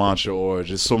rocket launcher or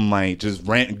just some like just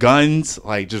guns,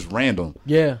 like just random.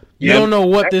 Yeah. You don't know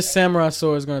what this samurai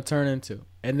sword is going to turn into.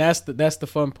 And that's the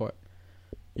fun part.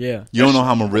 Yeah. You don't know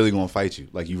how I'm really going to fight you.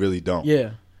 Like, you really don't.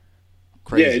 Yeah.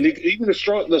 Crazy. Yeah, and even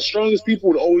the strongest people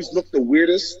would always look the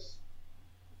weirdest.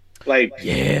 Like,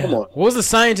 come on. What was the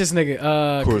scientist nigga?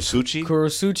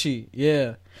 Kurosuchi.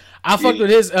 Yeah. I fucked with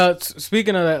his,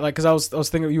 speaking of that, like, because I was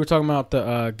thinking, you were talking about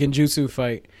the Genjutsu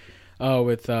fight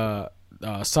with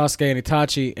Sasuke and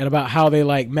Itachi, and about how they,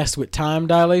 like, messed with time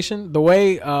dilation. The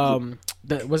way,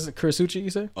 was it Kurosuchi, you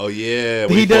say? Oh, yeah.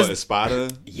 When he does Espada?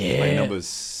 Yeah. Like, number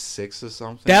 6 or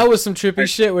something. That was some trippy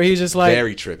shit where he's just like,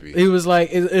 very trippy. He was like,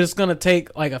 it's gonna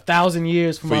take like 1,000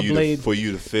 years for my blade for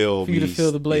you to feel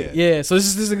the blade. Yeah. So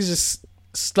this is just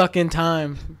stuck in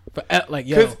time, but like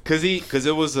because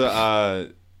it was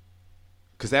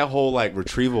because that whole like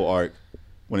retrieval arc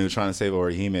when he was trying to save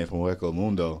Orihime from Hueco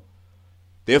Mundo,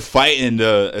 they're fighting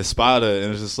the Espada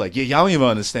and it's just like y'all don't even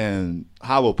understand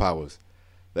hollow powers.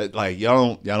 That like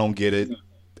y'all don't get it.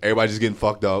 Everybody's just getting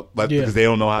fucked up, but because they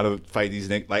don't know how to fight these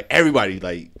niggas. Like everybody,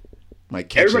 like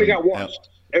everybody got washed.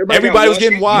 Everybody was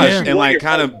getting washed and like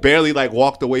kind of barely like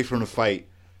walked away from the fight.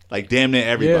 Like damn near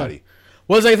everybody. Yeah.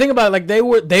 Well, it's like think about it, like they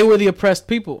were the oppressed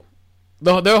people.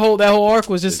 That whole arc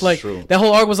was just like true. That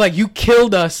whole arc was like you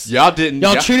killed us. Y'all treated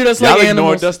us like animals. Y'all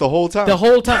ignored us the whole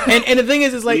time. And the thing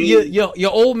is like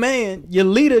your old man, your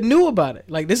leader knew about it.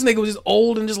 Like this nigga was just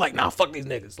old and just like nah, fuck these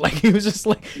niggas. Like he was just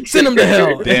like send them to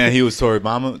hell. Damn, he was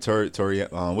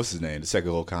Toriyama. What's his name? The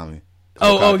second Okami.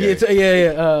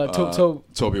 Yeah.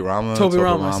 Toby Rama, something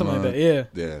like that.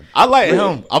 Yeah. I like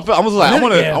him. I was like,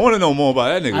 I want to know more about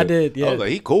that nigga. I did. Yeah. I was like,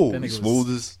 he cool. He smooth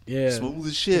as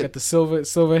shit. Got the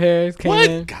silver hair. What?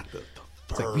 In. Got the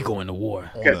it's like we going to war.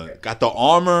 Got the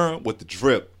armor with the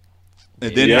drip,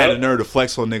 and then had the nerve to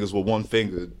flex on niggas with one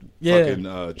finger. Fucking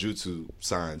jutsu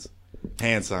signs,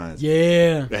 hand signs.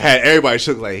 Yeah. They had everybody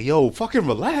shook like, yo, fucking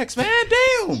relax, man.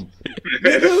 Damn,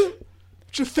 nigga.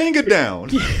 Put your finger down.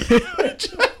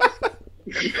 Nigga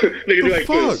be like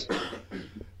fuck? This.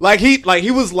 Like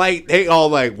he was like, they all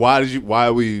like, why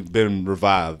we been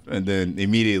revived? And then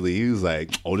immediately he was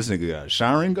like, oh, this nigga got a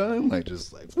Sharingan gun? Like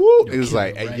just like whoop. It was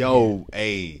like, hey, yo,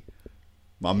 hey,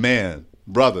 my man,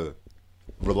 brother,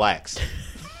 relax.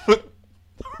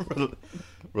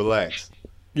 Relax.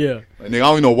 Yeah. Like, nigga, I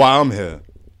don't even know why I'm here.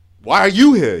 Why are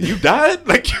you here? You died?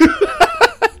 Like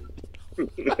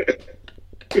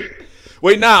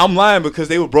Wait, nah, I'm lying because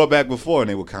they were brought back before and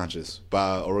they were conscious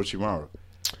by Orochimaru.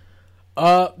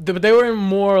 But they were in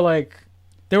more like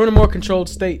they were in a more controlled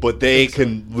state. But they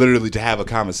can literally to have a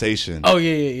conversation. Oh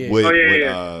yeah. With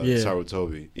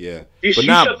Sarutobi, yeah. He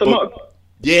shut them up.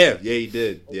 Yeah, he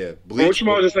did. Yeah,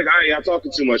 Orochimaru was just like, all right, I'm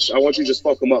talking too much. I want you to just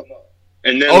fuck him up.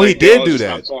 And then he did do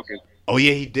that. Oh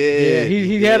yeah, he did.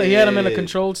 Yeah, he had him in a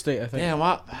controlled state. I think. Damn,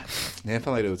 I felt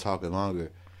like they were talking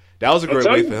longer. That was a great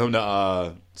way for him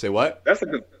to say what? That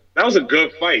was a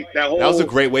good fight. That was a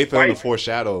great way for him to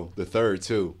foreshadow the third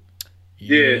too.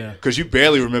 Yeah, because you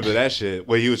barely remember that shit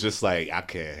where he was just like, I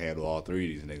can't handle all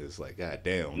three of these niggas. Like, god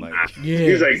damn, like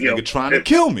he's like, nigga trying to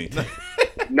kill me.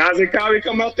 Nazikawa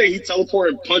come out there, he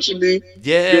teleported, punching me.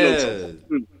 Yeah,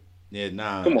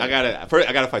 nah. I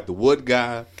gotta fight the wood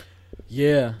guy.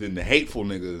 Yeah. Then the hateful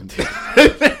nigga.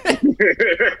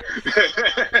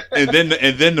 and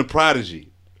then the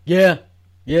prodigy. Yeah.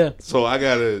 So I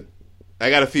gotta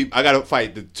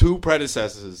fight the two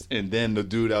predecessors and then the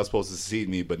dude that was supposed to succeed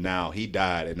me, but now he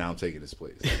died and now I'm taking his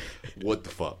place. What the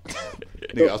fuck?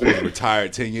 Nigga, I was supposed to retire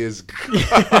 10 years ago.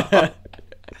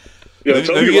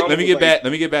 Let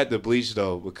me get back to Bleach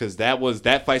though, because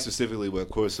that fight specifically with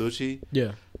Kurotsuchi.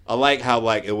 Yeah. I like how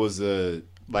like it was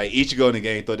like Ichigo in the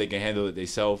game thought they can handle it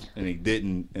themselves and they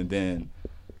didn't, and then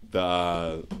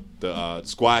the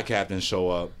squad captains show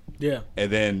up. Yeah.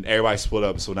 And then everybody split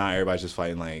up, so now everybody's just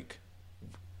fighting like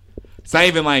it's not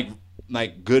even like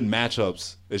good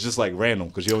matchups. It's just like random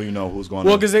because you don't even know who's going on.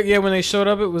 Well, because when they showed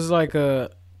up, it was like it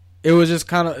was just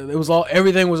kind of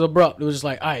everything was abrupt. It was just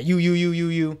like, all right,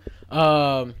 you.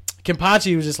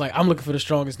 Kenpachi was just like, I'm looking for the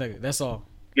strongest nigga. That's all.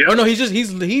 Yeah. Oh no, he's just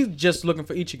looking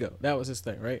for Ichigo. That was his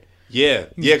thing, right? Yeah,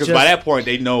 because by that point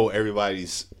they know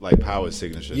everybody's like power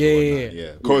signatures.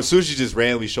 Yeah. Kurotsuchi just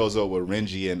randomly shows up where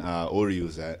Renji and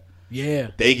Uryu's at.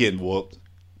 Yeah, they getting whooped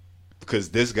because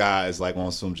this guy is like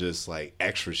on some just like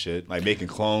extra shit, like making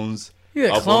clones.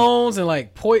 Yeah, clones and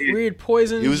like weird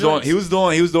poison. He was doing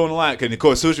a lot. And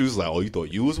Kurotsuchi was like, "Oh, you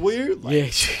thought you was weird?"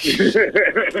 Like,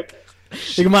 yeah.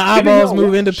 My eyeballs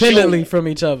move independently from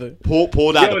each other.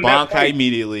 Pulled out the Bankai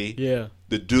immediately. Yeah.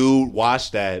 The dude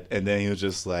watched that, and then he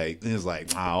was like,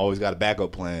 I always got a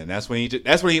backup plan. That's when he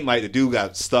like the dude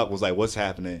got stuck. Was like, what's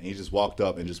happening? And he just walked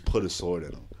up and just put a sword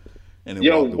in him. And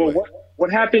then walked away. What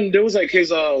happened? There was like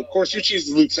his Kurotsuchi's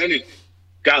lieutenant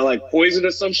got like poisoned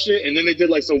or some shit, and then they did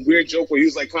like some weird joke where he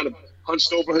was like kind of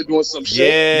hunched over her doing some shit.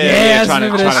 Yeah, trying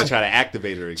to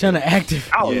activate her again. Trying to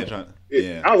activate. I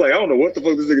was like, I don't know what the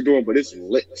fuck this nigga doing, but it's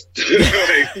lit.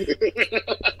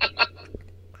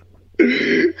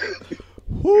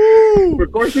 Woo!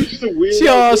 Of course, it's just a weird.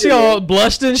 She all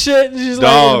blushed and shit. She's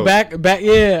like back.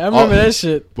 Yeah, I remember that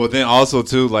shit. But then also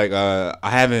too, like I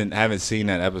haven't seen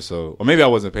that episode, or maybe I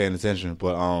wasn't paying attention.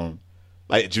 But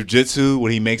like Jujutsu,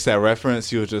 when he makes that reference,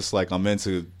 he was just like, I'm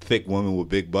into thick women with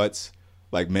big butts,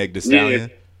 like Meg Thee Stallion.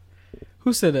 Yeah.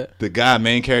 Who said that? The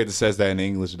main character says that in the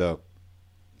English dub.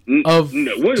 Of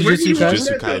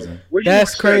Jujutsu Kaisen.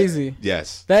 That's crazy.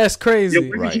 Yes, that's crazy. Yeah,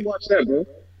 where did you watch that, bro?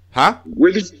 Huh?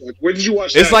 Where did you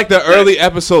watch that? It's like the early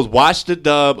episodes. Watch the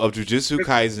dub of Jujutsu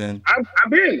Kaisen. I've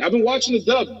been watching the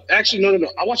dub. Actually, no.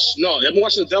 I've been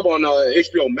watching the dub on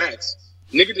HBO Max.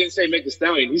 Nigga didn't say Meg Thee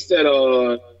Stallion.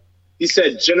 He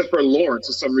said Jennifer Lawrence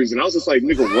for some reason. I was just like,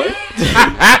 nigga, what?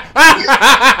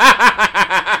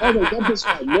 I was like, that bitch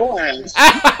got no ass.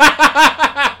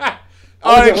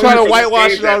 Oh, they trying to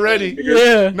whitewash it already.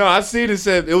 Yeah. No, I seen it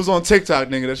said it was on TikTok,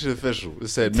 nigga. That shit official. It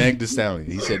said Meg Thee Stallion.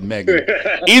 He said Megan.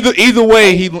 Either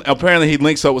way, he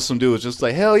links up with some dudes just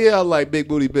like, hell yeah, I like big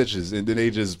booty bitches, and then they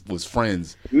just was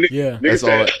friends. Yeah, that's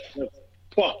all.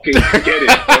 Fucking get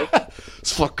it, bro.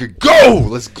 Let's fucking go.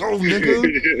 Let's go,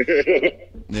 nigga.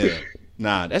 Yeah.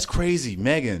 Nah, that's crazy.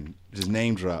 Megan just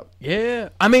name drop. Yeah,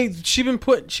 I mean, she been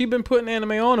putting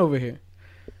anime on over here.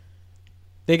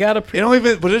 They got a. It don't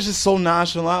even, but it's just so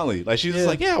nonchalantly. Like she's just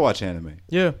like, yeah, I watch anime.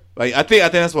 Yeah. Like I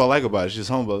think that's what I like about it. She's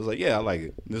just humble. It's like, yeah, I like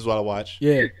it. This is what I watch.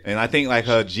 Yeah. And I think like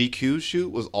her GQ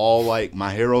shoot was all like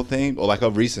My Hero themed, or like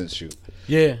her recent shoot.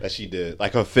 Yeah. That she did.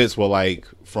 Like her fits were like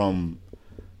from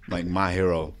like My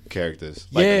Hero characters,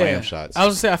 like glam shots. I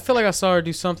was gonna say, I feel like I saw her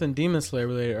do something Demon Slayer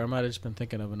related, or I might have just been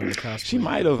thinking of another costume. She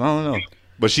might have. I don't know.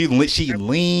 But she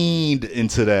leaned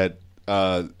into that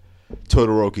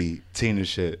Todoroki Tina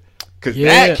shit. Because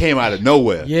that came out of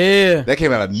nowhere. Yeah. That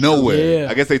came out of nowhere. Yeah.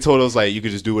 I guess they told us, like, you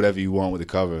could just do whatever you want with the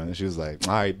cover. And she was like,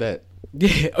 all right, bet.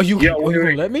 Yeah. Oh, you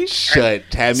gonna let me? Shut.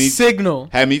 Had me feeling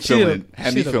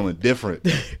different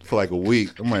for like a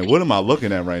week. I'm like, what am I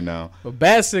looking at right now? A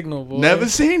bad signal, boy. Never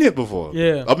seen it before.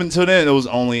 Yeah. Up until then, it was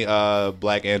only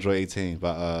Black Android 18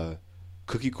 by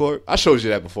Cookie Corp. I showed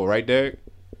you that before, right, Derek?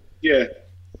 Yeah.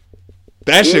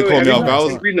 That shit caught me off. I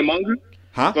was reading the manga.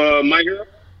 Huh? My Hero.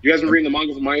 You guys been reading the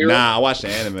manga for My Hero? Nah, I watched the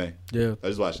anime. Yeah. I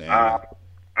just watched the anime.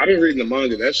 I've been reading the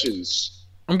manga. That shit is.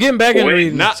 I'm getting back into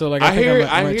reading. So like, I hear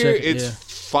it's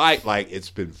fight. Like it's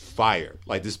been fire.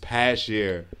 Like this past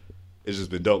year, it's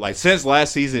just been dope. Like since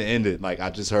last season ended, like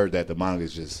I just heard that the manga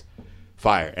is just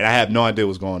fire, and I have no idea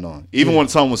what's going on. Even when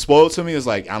something was spoiled to me, it's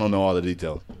like I don't know all the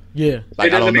details. Yeah.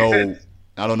 Like I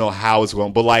don't know how it's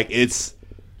going, but like it's,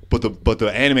 but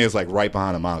the anime is like right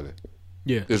behind the manga.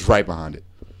 Yeah. It's right behind it.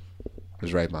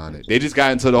 It's right behind it. They just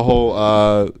got into the whole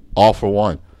all for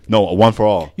one. No, one for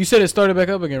all. You said it started back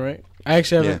up again, right? I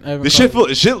actually haven't. This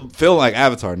shit feel like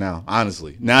Avatar now.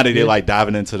 Honestly, now that they're like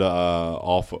diving into the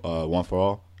all for one for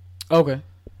all. Okay.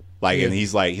 Like, and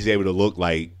he's able to look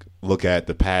at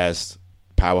the past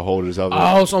power holders of it.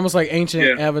 Oh, it's almost like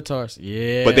ancient avatars.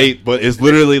 Yeah. But it's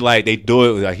literally like they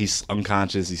do it like he's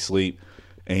unconscious, he's asleep,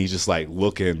 and he's just like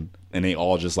looking, and they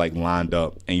all just like lined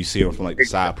up, and you see him from like the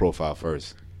side profile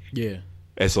first. Yeah.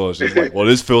 And so it's just like, well,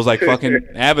 this feels like fucking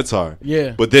Avatar.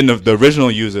 Yeah. But then the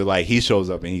original user, like, he shows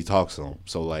up and he talks to him.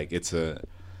 So, like, it's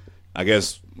I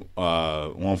guess,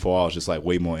 One for All is just, like,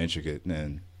 way more intricate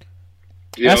than.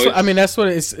 That's what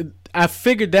it's. I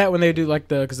figured that when they do, like,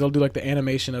 because they'll do, like, the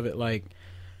animation of it, like,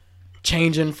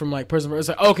 changing from, like, person. It's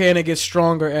like, okay, and it gets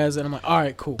stronger and I'm like, all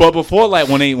right, cool. But before, like,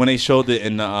 when they showed it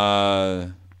in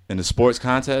the sports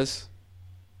contest,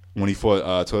 when he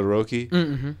fought Todoroki.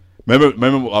 Mm-hmm.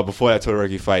 Remember before that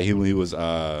Todoroki fight, he was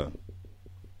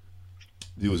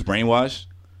brainwashed,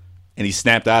 and he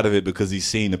snapped out of it because he's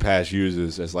seen the past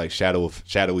users as like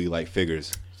shadowy like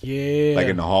figures. Yeah. Like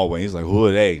in the hallway, he's like, "Who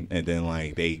are they?" And then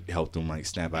like they helped him like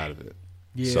snap out of it.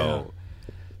 Yeah. So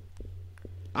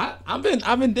I've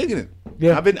been digging it.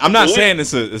 Yeah. I'm not saying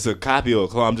it's a copy or a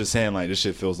clone. I'm just saying like this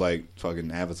shit feels like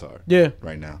fucking Avatar. Yeah.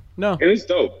 Right now. No. And it's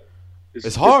dope.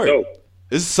 It's hard.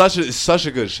 It's dope. It's such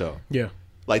a good show. Yeah.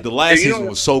 Like the last season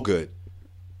was so good.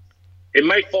 It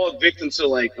might fall victim to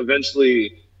like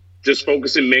eventually just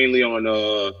focusing mainly on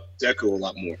Deku a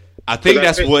lot more. I think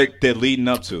that's what they're leading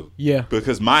up to. Yeah.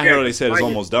 Because My Hero, they said, is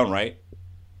almost done, right?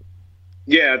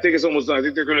 Yeah, I think it's almost done. I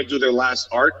think they're going to do their last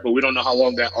arc, but we don't know how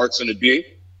long that arc's going to be.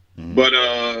 Mm-hmm.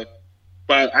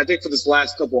 But I think for this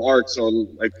last couple arcs, or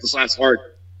like this last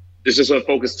arc, it's just going to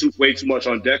focus way too much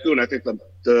on Deku. And I think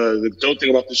the dope thing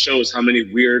about the show is how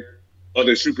many weird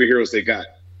other superheroes they got.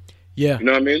 Yeah. You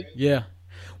know what I mean? Yeah.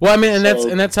 Well, I mean,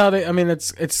 that's how they. I mean,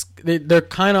 they're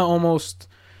kind of almost.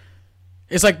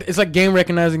 It's like game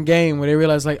recognizing game where they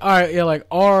realize like, all right, yeah, like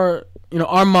our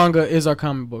manga is our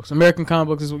comic books. American comic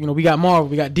books is we got Marvel,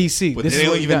 we got DC. But they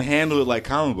don't even handle it like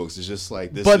comic books. It's just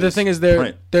like this. But the thing is,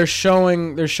 they're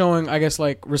showing I guess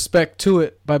like respect to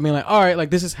it by being like, all right,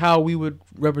 like this is how we would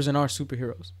represent our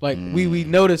superheroes. Like we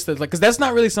noticed that, like, because that's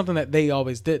not really something that they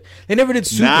always did. They never did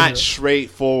superheroes. Not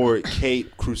straightforward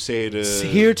Cape Crusader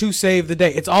here to save the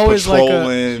day. It's always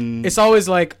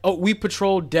like oh, we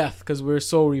patrol death because we're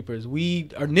Soul Reapers. We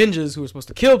are ninjas who are supposed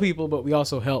to kill people, but we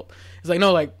also help. It's like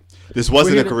no, like this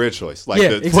wasn't a career choice. Like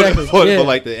exactly. For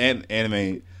like the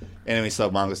anime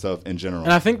stuff, manga stuff in general.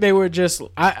 And I think they were just.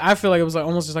 I feel like it was like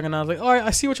almost just like a nod. Like, all right,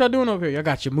 I see what y'all doing over here. Y'all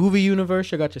got your movie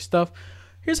universe. Y'all got your stuff.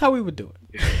 Here's how we would do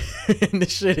it. And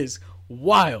this shit is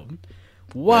wild.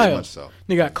 Very much so.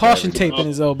 He got caution tape in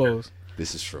his elbows.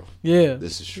 This is true. Yeah.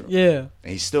 This is true. Yeah.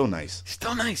 And he's still nice.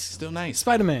 Still nice.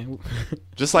 Spider-Man.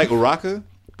 Just like Uraka,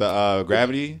 the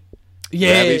Gravity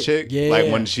chick. Yeah.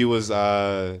 Like when she was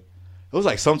it was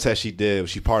like some test she did.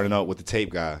 She partnered up with the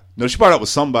tape guy. No, she partnered up with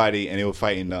somebody, and they were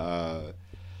fighting the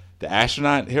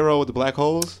astronaut hero with the black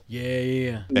holes.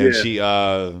 Yeah. And she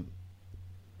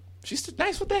She's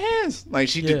nice with the hands. Like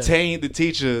she detained the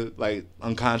teacher like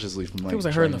unconsciously from like. Was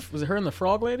it her and the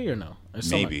frog lady or no? Or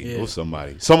maybe it was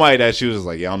somebody that she was just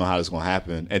like, yeah, I don't know how this is gonna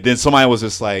happen. And then somebody was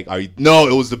just like, no,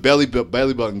 it was the belly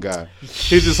button guy.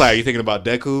 He was just like, are you thinking about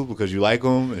Deku because you like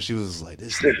him? And she was just like,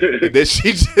 this. And then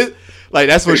she just like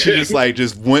that's when she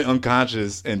just went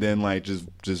unconscious and then like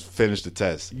just finished the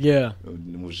test. Yeah,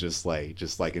 it was just like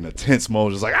in a tense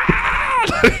mode, just like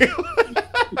ah.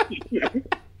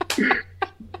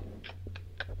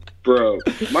 Bro,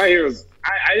 My Hero's.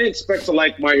 I didn't expect to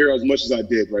like My Hero as much as I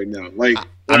did right now. Like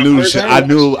I knew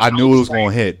it was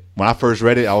gonna hit. When I first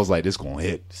read it, I was like, "This gonna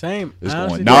hit." Same.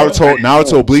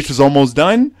 Naruto Bleach was almost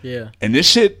done. Yeah. And this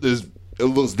shit it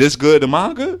looks this good. The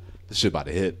manga, this shit about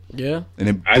to hit. Yeah. And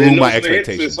it blew my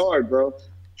expectations. It's hard, bro.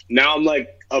 Now I'm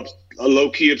like a low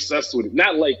key obsessed with it.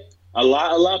 Not like a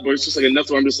lot, but it's just like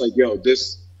enough where I'm just like, yo,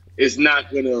 this is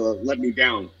not gonna let me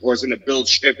down, or it's gonna build.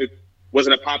 If it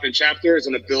wasn't a popping chapter, it's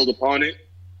gonna build upon it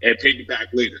and pay me back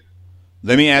later.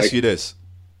 Let me ask you this: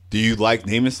 do you like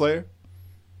Demon Slayer?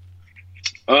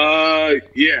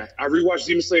 Yeah. I rewatched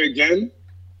Demon Slayer again,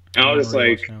 and I was just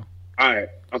like, all right,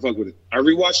 I'll fuck with it. I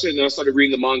rewatched it and I started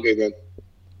reading the manga again.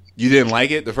 You didn't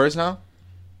like it the first time?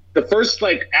 The first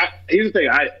here's the thing.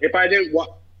 If I didn't watch,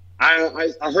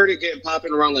 I heard it getting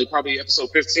popping around like probably episode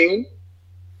 15.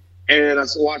 And I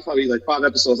watched probably like 5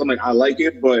 episodes. I'm like, I like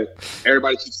it, but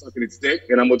everybody keeps sucking its dick,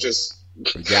 and I'm gonna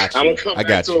come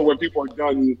back to it when people are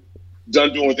done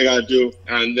doing what they gotta do,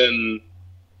 and then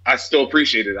I still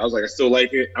appreciate it. I was like, I still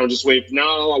like it. I'm just waiting.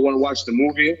 Now I want to watch the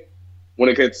movie when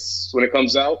it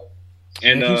comes out,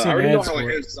 and I already know how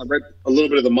it ends because I read a little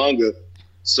bit of the manga,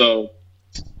 so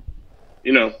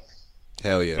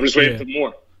hell yeah, I'm just waiting for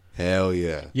more. Hell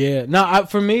yeah, yeah. No,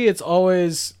 for me, it's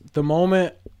always the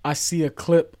moment I see a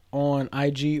clip on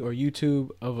IG or YouTube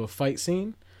of a fight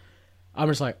scene, I'm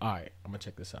just like, all right, I'm gonna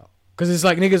check this out, because it's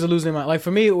like niggas are losing their mind. Like for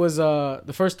me, it was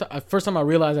the first time I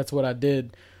realized that's what I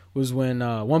did was when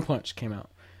One Punch came out,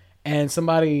 and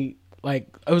somebody like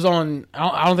it was on.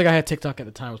 I don't think I had TikTok at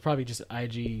the time. It was probably just an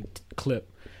IG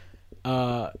clip.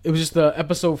 It was just the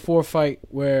episode 4 fight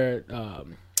where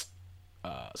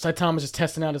Saitama is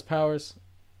testing out his powers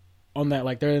on that,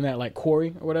 like they're in that like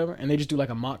quarry or whatever, and they just do like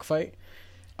a mock fight.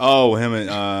 Oh, him and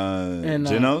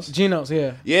Genos? Genos,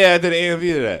 yeah. Yeah, I did an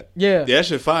AMV to that. Yeah. That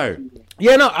shit fire.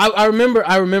 Yeah, no, I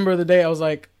remember the day I was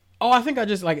like, oh, I think I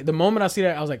just, like, the moment I see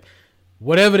that, I was like,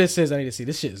 whatever this is, I need to see.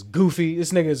 This shit is goofy.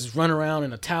 This nigga is running around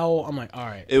in a towel. I'm like, all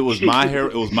right. It was My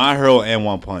Hero and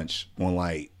One Punch when,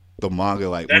 like, the manga,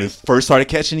 like, when it first started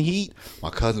catching heat,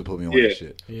 my cousin put me on this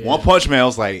shit. Yeah. One Punch Man, I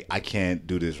was like, I can't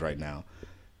do this right now.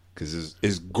 Because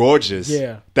it's gorgeous.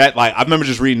 Yeah. That, like, I remember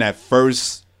just reading that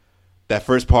first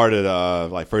part of the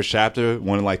like first chapter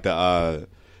when like the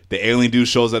alien dude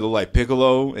shows that look like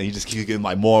Piccolo and he just keeps getting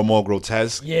like more and more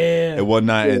grotesque and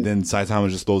whatnot, and then Saitama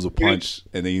just throws a punch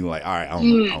and then you're like, all right, I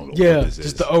don't know what this is.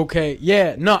 Just the okay.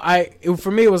 Yeah, no,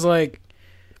 for me it was like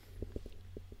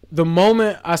the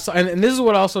moment I saw, and this is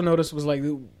what I also noticed was like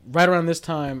right around this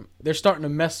time they're starting to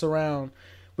mess around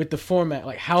with the format,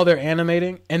 like how they're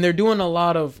animating, and they're doing a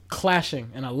lot of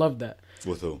clashing, and I love that.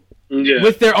 With who? Yeah.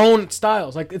 With their own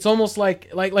styles, like it's almost like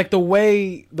the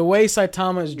way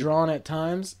Saitama is drawn at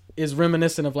times is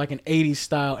reminiscent of like an 80s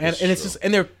style, and it's just,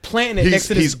 and they're planting it next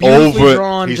to this beautifully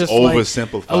drawn, he's just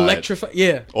oversimplified, like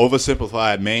electrified,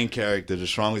 oversimplified main character, the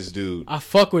strongest dude. I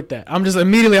fuck with that. I'm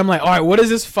like, all right, what is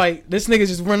this fight? This nigga's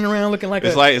just running around looking like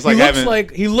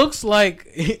he looks like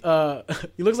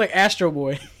Astro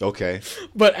Boy. Okay,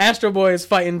 but Astro Boy is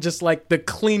fighting just like the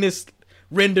cleanest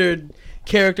rendered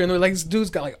character, and they're like, this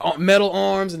dude's got like metal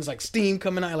arms and it's like steam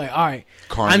coming out. Like, all right,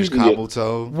 Carnage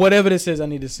Kabuto, whatever this is, I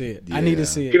need to see it. Yeah. I need to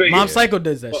see it. Mob Psycho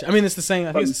does that shit. I mean, it's the same.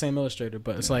 I think it's the same illustrator,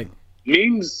 but it's like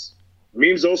memes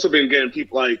also been getting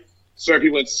people, like certain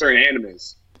people into certain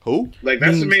animes. Who? Like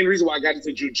that's the main reason why I got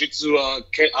into Jujutsu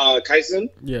Kaisen.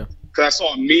 Yeah, because I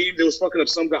saw a meme. They was fucking up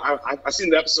some guy. I seen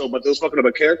the episode, but they was fucking up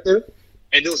a character.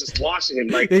 And they was just watching him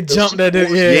like they jumped at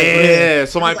it. Yeah.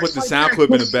 Somebody put the sound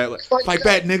clip in the back. Like, fight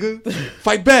back, nigga.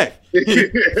 Fight back.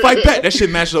 Fight back. That shit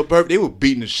matched up perfect. They were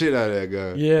beating the shit out of that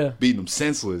guy. Yeah. Beating them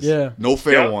senseless. Yeah. No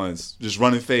fair ones. Just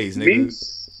running phase,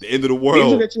 nigga. The end of the world.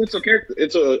 Memes will get you into a character,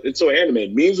 into an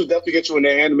anime. Memes will definitely get you in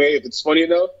an anime if it's funny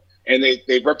enough and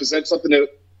they represent something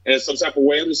in some type of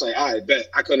way. I'm just like, I bet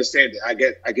I can understand it. I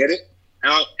get it.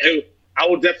 And I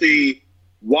will definitely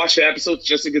watch the episodes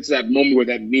just to get to that moment where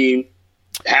that meme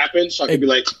happens, so I can be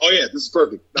like, oh yeah, this is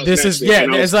perfect. This is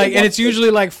it's like, and it's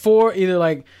usually like 4, either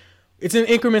like it's in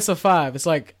increments of 5. It's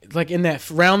like in that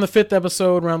round the 5th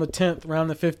episode, round the 10th, round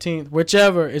the 15th,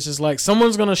 whichever. It's just like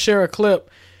someone's gonna share a clip,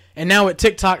 and now with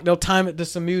TikTok they'll time it to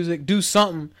some music, do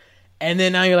something, And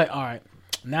then now you're like, all right,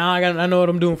 now I know what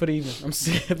I'm doing for the evening. I'm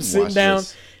sitting down.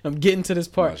 This. I'm getting to this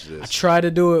part. I try to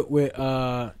do it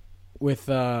with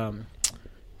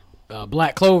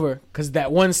Black Clover, because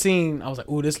that one scene I was like,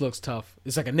 ooh, this looks tough.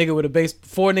 It's like a nigga with a base.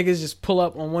 4 niggas just pull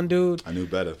up on one dude. I knew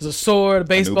better. There's a sword, a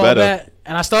baseball bat,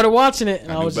 and I started watching it,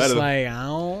 and I was just like, I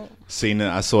don't. Seen it.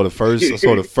 I saw the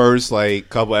first like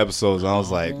couple episodes, and I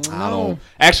was like, I don't.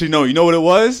 Actually, no. You know what it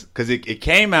was? Because it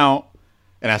came out,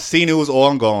 and I seen it was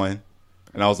ongoing,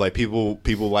 and I was like, people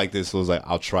like this. So I was like,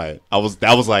 I'll try it.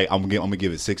 That was like, I'm gonna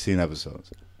give it 16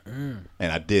 episodes. And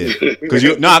I did,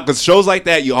 because shows like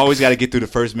that, you always got to get through the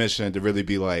first mission to really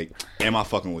be like, am I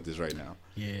fucking with this right now?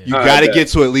 Yeah, you got to get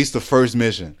to at least the first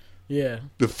mission. Yeah,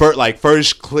 the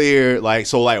first clear, like,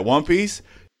 so like One Piece,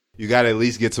 you got to at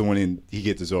least get to when he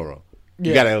gets to Zoro.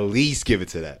 You got to at least give it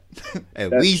to that.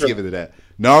 Give it to that.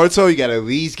 Naruto, you got to at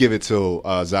least give it to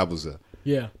Zabuza.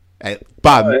 Yeah,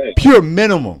 by pure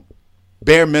minimum,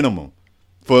 bare minimum.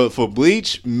 For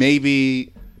Bleach,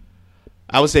 maybe.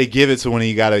 I would say give it to when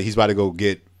he's about to go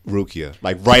get Rukia,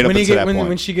 like right up until that point.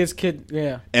 When she gets kid,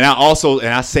 yeah. And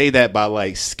I say that by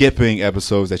like skipping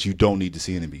episodes that you don't need to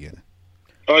see in the beginning.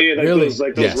 Oh yeah, those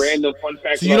random fun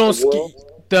facts. So you don't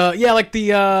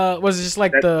was it just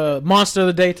like the Monster of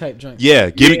the Day type joint? Yeah,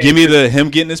 give me him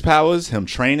getting his powers, him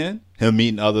training, him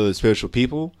meeting other spiritual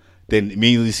people, then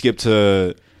immediately skip to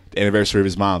the anniversary of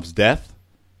his mom's death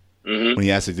when he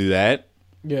has to do that.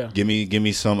 Yeah. Give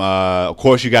me some. Of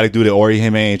course, you got to do the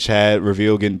Orihime and Chad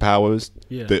reveal getting powers.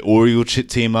 Yeah. The Oreo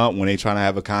team up when they trying to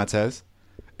have a contest,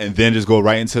 and then just go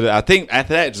right into I think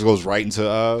after that it just goes right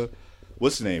into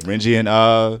what's the name, Renji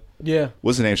and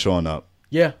what's the name showing up.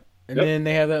 Yeah. And then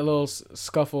they have that little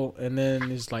scuffle, and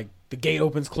then it's like the gate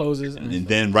opens, closes, and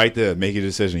then right there, make your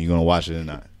decision. You're gonna watch it or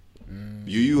not.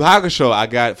 Yu Yu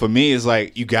Hakusho, for me, it's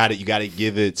like you got to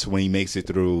give it to when he makes it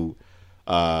through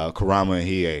Kurama and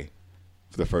Hiei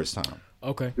for the first time.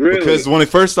 Okay. Really? Because when it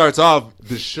first starts off,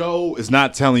 the show is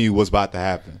not telling you what's about to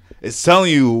happen. It's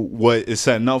telling you what it's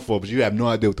setting up for, but you have no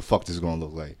idea what the fuck this is going to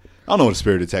look like. I don't know what a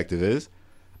Spirit Detective is.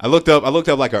 I looked up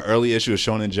like an early issue of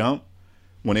Shonen Jump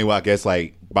when they were, I guess,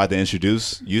 like about to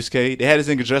introduce Yusuke. They had this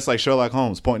nigga dressed like Sherlock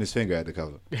Holmes, pointing his finger at the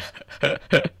cover.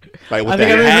 Like with he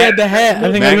had the hat.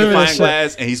 I think magnifying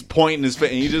glass, and he's pointing his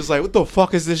finger, and you're just like, what the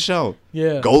fuck is this show?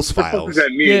 Yeah. Ghost Files. What the fuck does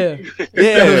that mean?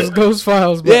 Yeah. It was Ghost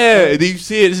Files. But, yeah, and you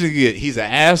see it. This nigga, he's an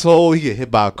asshole. He get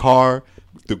hit by a car.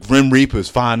 The Grim Reaper is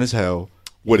fine as hell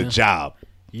with a job.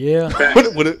 Yeah. with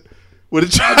a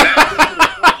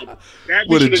job.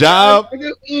 With a job.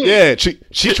 Yeah,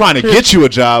 she's trying to get you a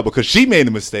job because she made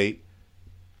a mistake.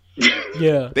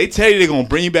 Yeah. They tell you they're going to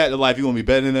bring you back to life. You're going to be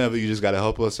better than ever. You just got to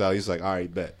help us out. He's like, all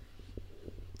right, bet.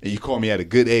 And you call me at a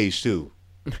good age, too.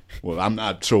 Well, I'm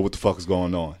not sure what the fuck is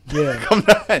going on. Yeah.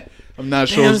 I'm not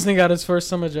sure. Damn, this nigga got his first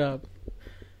summer job.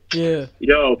 Yeah.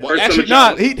 Yo, well, actually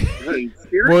not.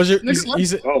 What was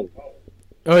your...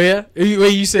 Oh, yeah?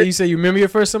 Wait, you say you remember your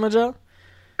first summer job?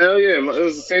 Hell yeah. It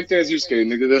was the same thing as Yusuke,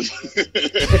 nigga.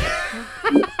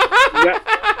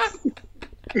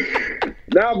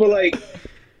 Nah, but like...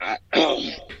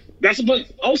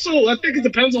 but also, I think it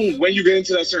depends on when you get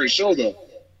into that certain show, though.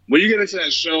 When you get into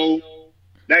that show,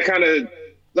 that kind of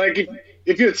like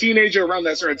if you're a teenager around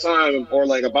that certain time or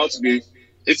like about to be,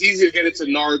 it's easy to get into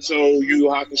Naruto, Yu Yu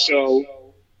Hakusho,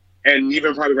 and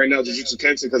even probably right now Jujutsu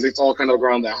Kaisen because it's all kind of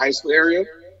around that high school area.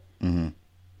 Mm-hmm.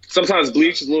 Sometimes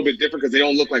Bleach is a little bit different because they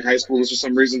don't look like high schoolers for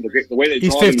some reason. The way they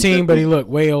he's 15, but he looked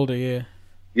way older. Yeah.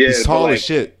 Yeah. He's tall as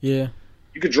shit. Yeah.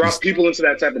 You could drop people into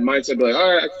that type of mindset, be like,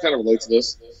 all right, I can kind of relate to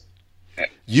this.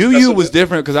 Yu Yu was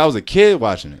different because I was a kid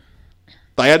watching it.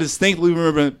 Like I distinctly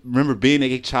remember being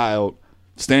a child,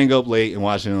 staying up late and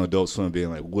watching an Adult Swim, being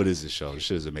like, "What is this show? This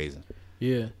shit is amazing."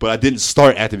 Yeah. But I didn't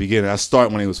start at the beginning. I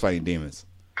started when he was fighting demons.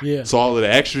 Yeah. So all of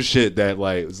the extra shit that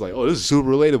like was like, "Oh, this is super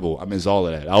relatable." I mean, it's all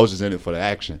of that. I was just in it for the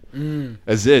action.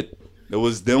 That's it. It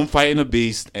was them fighting a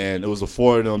beast, and it was the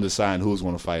 4 of them deciding who was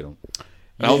going to fight him.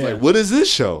 And I was like, "What is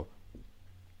this show?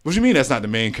 What do you mean that's not the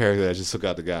main character that just took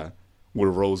out the guy with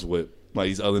a rose whip?" Like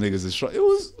these other niggas is it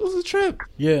was a trip.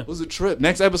 Yeah. It was a trip.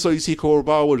 Next episode you see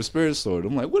Kurobawa with a spirit sword.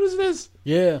 I'm like, what is this?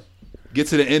 Yeah. Get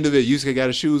to the end of it, Yusuke got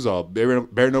his shoes off. Bare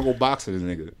knuckle boxing this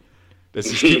nigga. Let's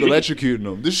just keep electrocuting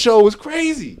him. This show was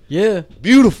crazy. Yeah.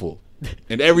 Beautiful.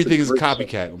 And everything is a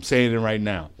copycat. I'm saying it right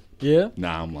now. Yeah.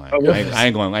 Nah, I'm lying. I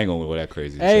ain't going with that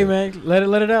crazy Hey shit. Man, let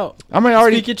it out. I mean,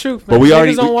 already speak your truth, man. But we Niggas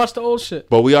already don't watch the old shit.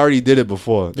 But we already did it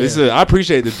before. Yeah. I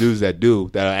appreciate the dudes that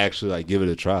actually like give it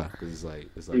a try because it's like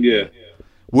yeah.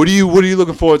 What are you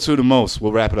looking forward to the most?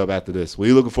 We'll wrap it up after this. What are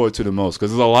you looking forward to the most?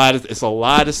 Because it's a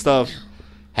lot of stuff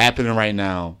happening right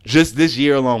now. Just this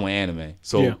year alone with anime.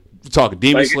 So we're talking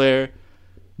Demon Slayer,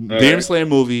 Demon Slayer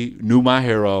movie, new My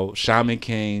Hero, Shaman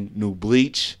King, new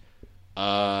Bleach.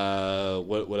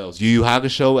 What else? Yu Yu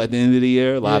Hakusho at the end of the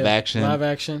year, live action. Live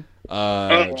action.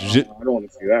 I don't want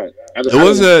to see that. It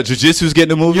was Jujutsu's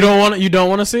getting a movie. You don't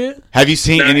want to see it? Have you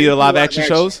seen any of the live action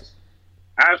shows?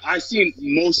 I've seen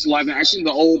most live action. I've seen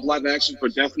the old live action for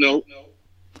Death Note.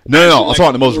 No. I'm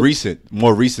talking the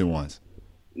more recent ones.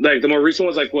 Like the more recent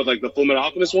ones, like the Full Metal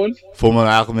Alchemist one. Full Metal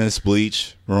Alchemist,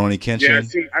 Bleach, Rurouni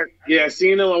Kenshin. Yeah, I've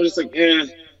seen them. I'm just like, eh.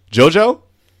 JoJo?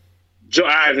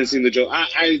 I haven't seen the JoJo.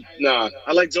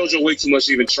 I like JoJo way too much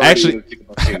to even try. Actually,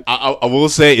 I will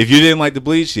say, if you didn't like the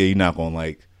Bleach, you're not gonna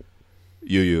like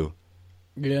Yu.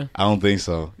 Yeah, I don't think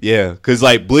so. Yeah, because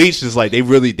like Bleach is like they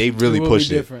really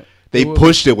pushed it. They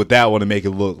pushed it with that one to make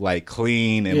it look like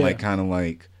clean and like kind of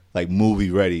like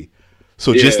movie ready.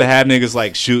 So just to have niggas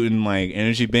like shooting like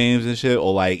energy beams and shit,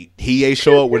 or like Hiei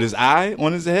show up with his eye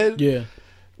on his head. Yeah,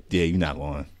 you're not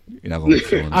going. You're not going to be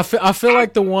feeling it. I feel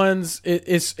like the ones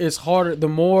it's harder. The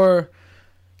more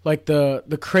like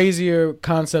the crazier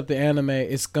concept of anime,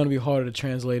 it's gonna be harder to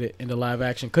translate it into live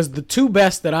action. Because the two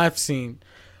best that I've seen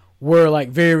were like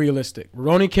very realistic: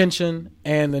 Rurouni Kenshin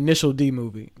and the Initial D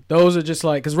movie. Those are just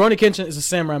like, because Rurouni Kenshin is a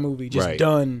samurai movie, just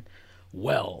done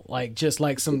well, like just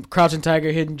like some Crouching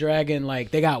Tiger, Hidden Dragon.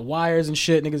 Like they got wires and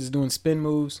shit. Niggas is doing spin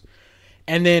moves.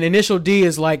 And then Initial D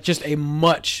is like just a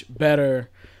much better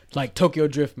like Tokyo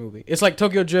Drift movie. It's like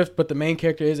Tokyo Drift, but the main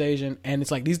character is Asian, and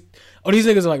it's like these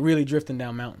niggas are like really drifting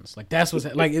down mountains. Like that's what's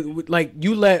like like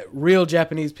you let real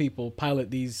Japanese people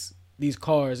pilot these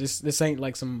cars. This ain't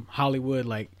like some Hollywood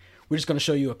like we're just gonna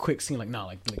show you a quick scene. Like nah,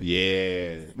 like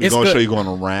we're gonna show you going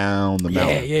around the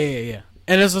mountain. Yeah.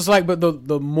 And it's just like, but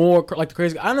the more like the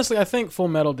crazy. Honestly, I think Full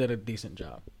Metal did a decent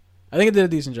job.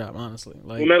 Honestly.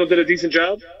 Like Full Metal did a decent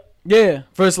job. Yeah,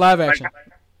 for its live action.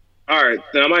 All right,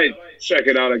 then I might check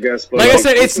it out, I guess. But like I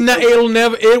said,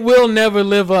 it will never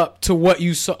live up to what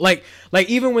you saw. Like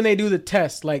even when they do the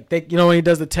test, like when he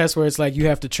does the test where it's like you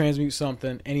have to transmute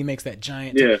something and he makes that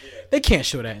giant. They can't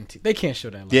show that. They can't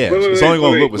show that. It's only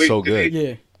gonna look so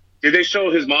good. Did they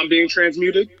show his mom being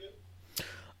transmuted?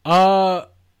 I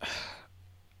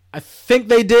think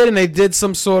they did, and they did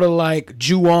some sort of like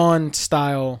Ju-on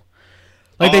style.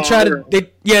 Like they try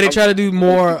to do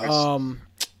more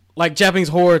like Japanese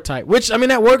horror type, which I mean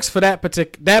that works for that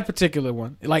particular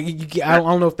one. Like I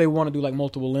don't know if they want to do like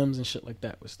multiple limbs and shit like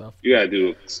that with stuff. You gotta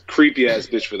do creepy ass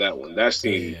bitch for that one. That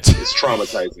scene is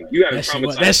traumatizing. You gotta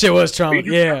traumatize. That shit was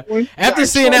traumatizing. Yeah. After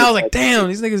seeing that, I was like, damn,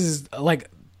 these niggas is like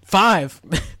 5.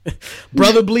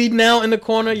 Brother bleeding out in the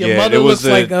corner. Your mother looks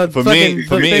like a fucking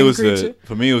for me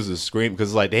it was a scream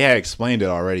because like they had explained it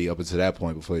already up until that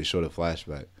point before they showed a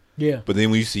flashback. Yeah. But then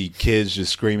when you see kids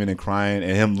just screaming and crying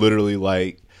and him literally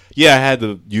like, I had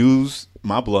to use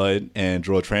my blood and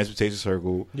draw a transmutation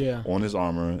circle on his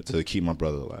armor to keep my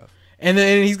brother alive. And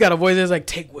then he's got a voice that's like,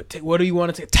 take what do you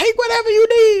want to take? Take whatever you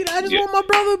need. I just want my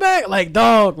brother back. Like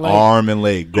dog, like, arm and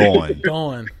leg gone.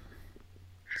 Gone.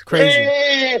 It's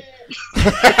crazy.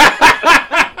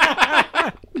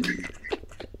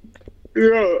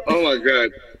 Oh my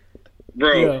god,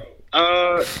 bro.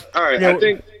 All right. I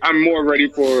think I'm more ready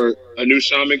for a new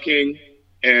Shaman King,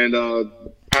 and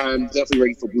I'm definitely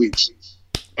ready for Bleach.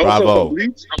 Bravo. Also, for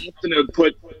Bleach, I want them to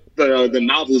put the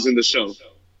novels in the show.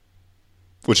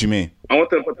 What you mean? I want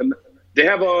them to put they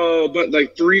have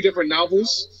like 3 different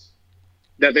novels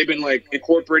that they've been like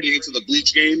incorporating into the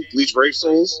Bleach game, Bleach Brave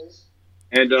Souls,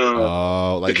 and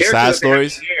like the side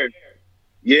stories.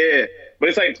 Yeah, but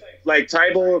it's like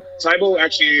Taibo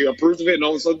actually approved of it and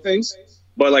all those other things.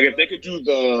 But like if they could do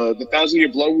the 1,000-Year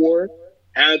Blood War,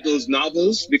 add those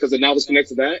novels because the novels connect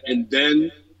to that, and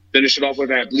then finish it off with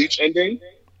that Bleach ending,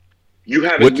 you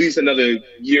have at least another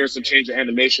year and some change of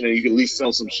animation, and you can at least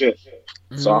sell some shit.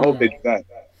 So I hope they do that.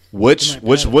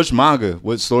 Which manga?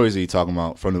 What stories are you talking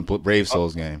about from the Brave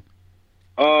Souls game?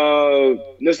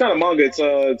 It's not a manga. It's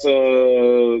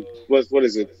what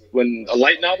is it? When a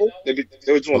light novel? They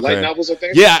were doing light novels, I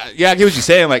think. Yeah, I get what you're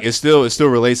saying. Like it still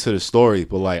relates to the story,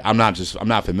 but like I'm not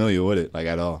familiar with it like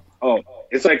at all. Oh,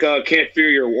 it's like Can't Fear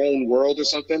Your Own World or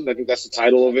something. I think that's the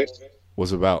title of it.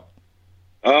 What's it about?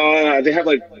 They have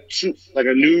like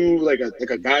a new like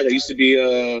a guy that used to be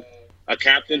a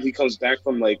captain. He comes back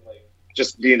from like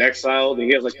just being exiled, and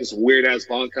he has like this weird ass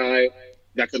Bankai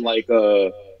that can like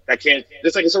that can't.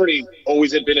 It's like it's already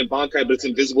always been in Bankai, but it's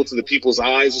invisible to the people's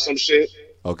eyes or some shit.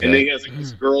 Okay. And then he has like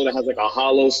this girl that has like a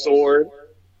hollow sword.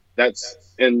 And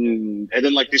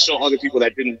then like they show other people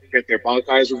that didn't get their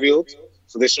Bankais revealed,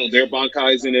 so they show their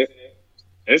Bankais in it.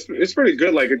 It's pretty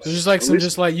good. Like it's just like some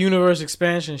just like universe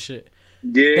expansion shit.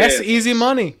 Yeah, that's easy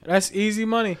money. That's easy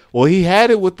money. Well, he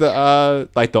had it with the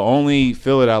like the only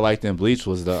filler that I liked in Bleach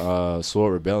was the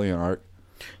Sword Rebellion arc.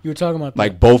 You were talking about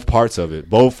like both parts of it,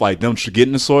 both like them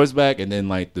getting the swords back, and then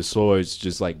like the swords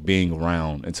just like being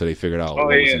around until they figured out what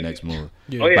was the next move.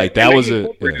 Yeah. Oh, yeah. Like that was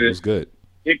it was good.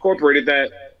 He incorporated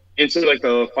that into like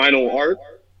the final arc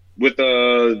with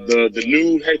the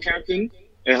new head captain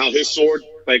and how his sword,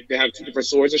 like they have two different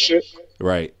swords and shit.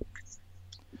 Right.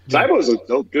 Zaiba was a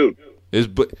dope dude.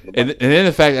 And then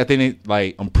the fact I think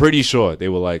I'm pretty sure they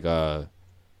were like they're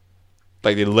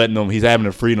letting him. He's having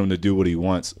the freedom to do what he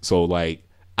wants. So like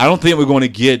I don't think we're going to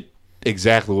get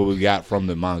exactly what we got from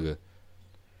the manga.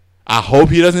 I hope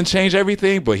he doesn't change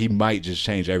everything, but he might just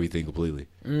change everything completely.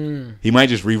 He might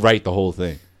just rewrite the whole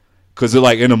thing. Because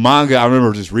like in the manga, I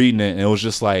remember just reading it, and it was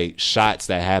just like shots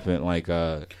that happened. Like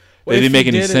they didn't make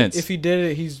any sense. If he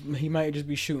did it, he might just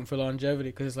be shooting for longevity.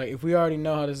 Because like if we already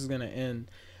know how this is gonna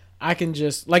end, I can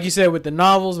just like you said with the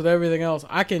novels, with everything else,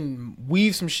 I can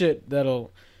weave some shit that'll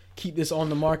keep this on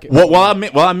the market. Well,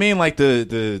 I mean, like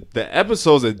the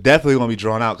episodes are definitely gonna be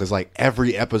drawn out because like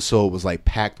every episode was like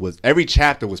packed with every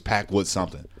chapter was packed with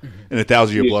something in the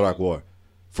 1,000-Year Blood Arc War,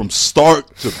 from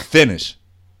start to finish.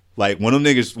 Like when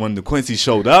the Quincy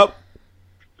showed up,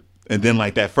 and then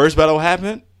like that first battle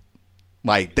happened,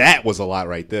 like that was a lot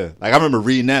right there. Like I remember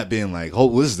reading that, being like, "Oh,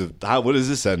 what is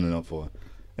this setting up for?"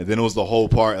 And then it was the whole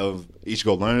part of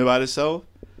Ichigo learning about himself.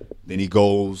 Then he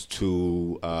goes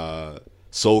to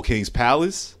Soul King's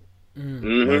palace.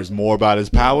 Learns more about his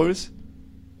powers.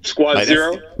 Squad like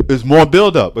Zero. There's more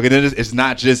build up. But then it's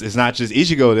not just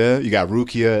Ichigo there. You got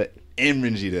Rukia and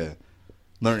Renji there,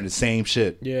 learning the same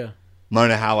shit. Yeah.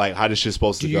 Learning how this shit's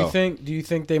supposed to go. Do you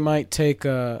think they might take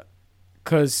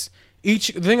because the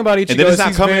thing about Ichigo and then it's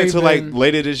not is coming until like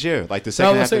later this year, like the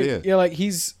second half of the year. Yeah, like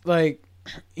he's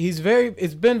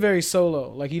it's been very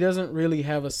solo. Like he doesn't really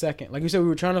have a second. Like we said, we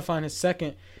were trying to find his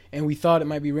second, and we thought it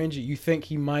might be Renji. You think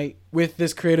he might, with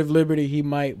this creative liberty, he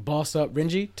might boss up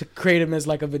Renji to create him as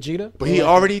like a Vegeta? But he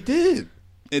already did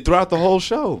it throughout the whole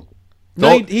show.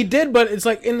 No, he did, but it's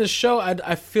like in the show,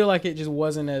 I feel like it just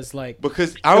wasn't as like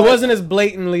because it wasn't as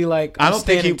blatantly like I don't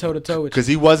think he toe to toe with because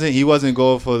he wasn't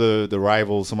going for the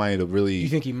rival, somebody to really. You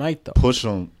think he might though push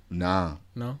him? Nah,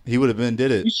 no, he would have been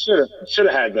did it. He should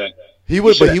have had that. He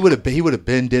would have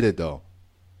been did it though.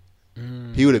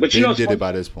 He would have been did it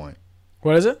by this point.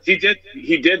 What is it? He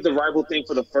did the rival thing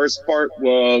for the first part,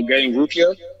 getting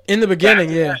Rukia in the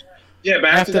beginning, yeah. Yeah,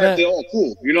 but after that, they're all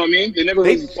cool. You know what I mean? They never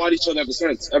really fought each other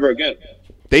ever again.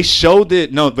 They showed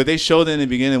it, but they showed it in the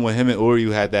beginning when him and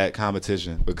Uryu had that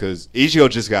competition because Ichigo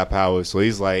just got powers, so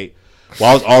he's like, well,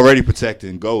 I was already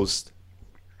protecting Ghost.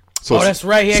 So, that's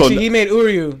right. He made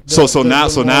Uryu.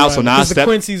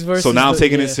 Now I'm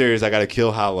taking it serious. I got to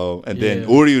kill Hollow, and then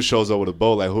Uryu shows up with a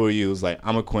bow. Like Uryu's like,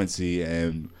 I'm a Quincy,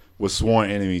 and we're sworn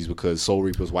enemies because Soul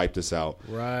Reapers wiped us out.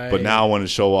 Right. But now I want to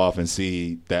show off and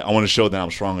see that I want to show that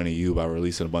I'm stronger than you by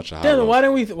releasing a bunch of Hollow. Then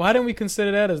why didn't we consider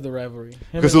that as the rivalry?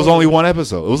 Because it was only one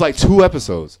episode. It was like 2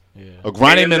 episodes. Yeah. A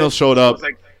grinding minnow showed up. It was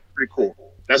like pretty cool.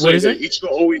 That's what he did.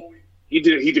 Ichigo always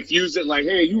he diffused it like,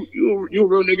 hey, you a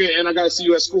real nigga, and I gotta see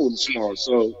you at school tomorrow.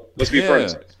 So let's be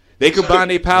friends. They combined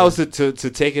their powers to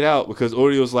take it out because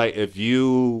Uryu was like,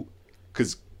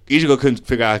 because Ichigo couldn't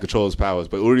figure out how to control his powers,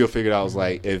 but Uryu figured out was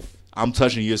like, if I'm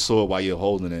touching your sword while you're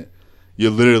holding it,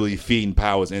 you're literally feeding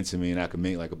powers into me, and I can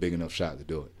make like a big enough shot to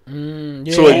do it.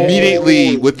 So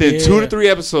immediately, within 2 to 3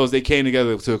 episodes, they came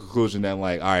together to a conclusion that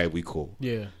like, all right, we cool.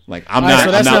 Yeah. Like I'm not.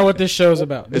 So that's not what this show's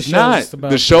about. It's not.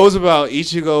 The show's about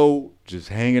Ichigo just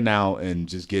hanging out and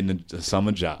just getting a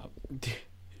summer job.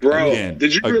 Bro,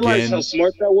 did you realize how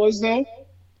smart that was though?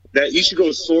 That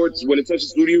Ichigo's sword, when it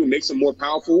touches Uryu, makes him more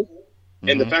powerful,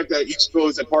 and the fact that Ichigo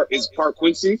is part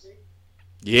Quincy.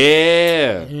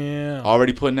 Yeah.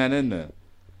 Already putting that in there.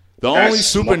 The only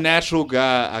supernatural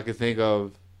guy I could think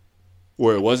of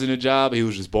where it wasn't a job, he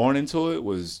was just born into it,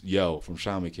 was Yo from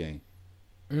Shaman King.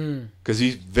 Because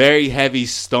he's very heavy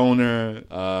stoner,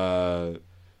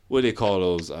 what do they call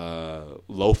those,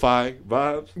 lo-fi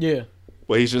vibes? Yeah.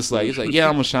 Where he's like, yeah,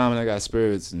 I'm a shaman, I got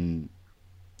spirits, and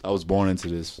I was born into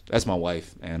this. That's my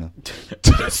wife, Anna.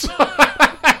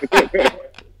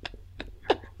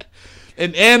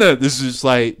 And Anna, this is just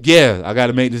like, yeah, I got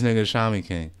to make this nigga a Shaman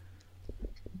King.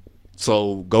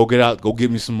 So go get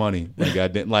me some money.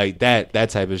 Like that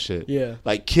type of shit. Yeah.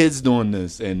 Like kids doing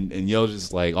this, and Yo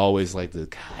just like always like the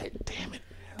God damn it.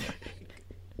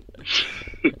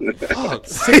 Fuck,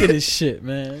 sick of this shit,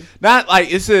 man. Not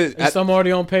like I'm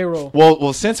already on payroll.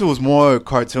 Well, since it was more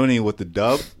cartoony with the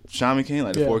dub, Shaman King,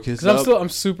 like the 4 Kids Club. Because I'm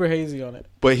super hazy on it.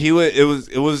 But he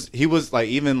was like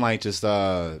even like just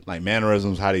like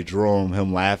mannerisms, how they drew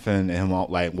him laughing, and him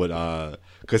like with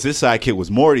because his sidekick was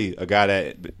Morty, a guy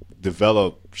that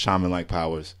developed shaman like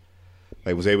powers,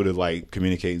 like was able to like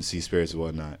communicate and see spirits and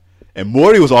whatnot. And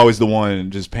Morty was always the one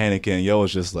just panicking. Yo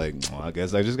was just like, well, I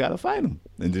guess I just gotta fight him,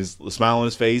 and just a smile on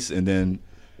his face, and then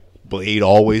Blade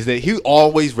always there. He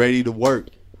always ready to work.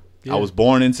 Yeah. I was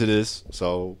born into this,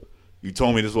 so you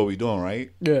told me this is what we doing,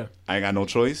 right? Yeah. I ain't got no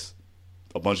choice.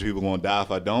 A bunch of people gonna die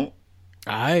if I don't.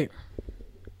 All right.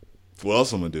 What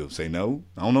else I'm gonna do? Say no?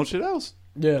 I don't know shit else.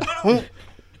 Yeah.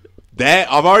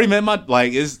 That I've already met my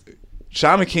like is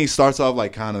Shaman King starts off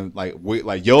like kind of like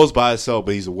Yo's by himself,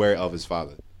 but he's aware of his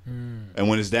father. And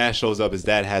when his dad shows up, his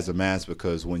dad has a mask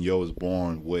because when Yo was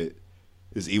born with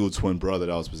his evil twin brother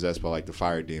that was possessed by like the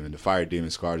fire demon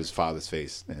scarred his father's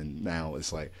face, and now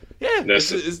it's like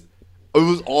it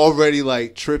was already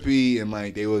like trippy, and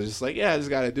like they were just like, yeah, I just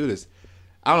gotta do this.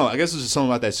 I don't know. I guess it's just something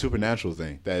about that supernatural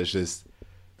thing that it's just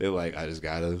they're like, I just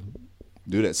gotta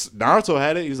do that. Naruto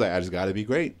had it. He was like, I just gotta be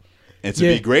great, and to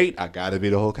be great, I gotta be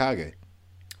the Hokage.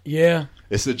 Yeah,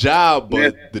 it's a job,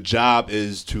 but the job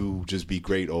is to just be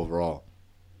great overall.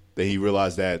 Then he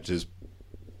realized that just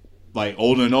like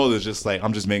older and older, just like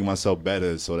I'm just making myself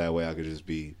better so that way I could just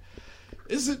be.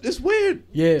 It's weird.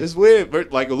 Yeah, it's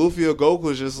weird. Like Luffy or Goku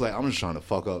was just like, I'm just trying to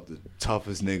fuck up the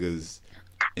toughest niggas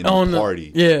in the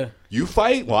party. Yeah, you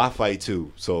fight, well I fight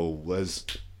too. So let's.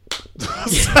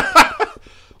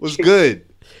 What's good?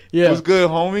 Yeah, what's good,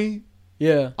 homie?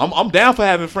 Yeah, I'm down for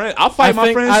having friends. I'll fight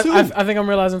my friends too. I think I'm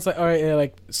realizing it's like, all right, yeah,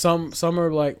 like some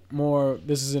are like more.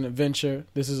 This is an adventure.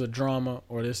 This is a drama,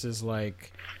 or this is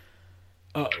like.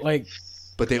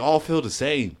 But they all feel the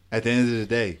same at the end of the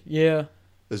day. Yeah,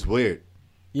 it's weird.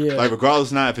 Yeah, like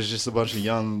regardless, not if it's just a bunch of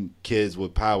young kids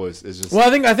with powers. It's just I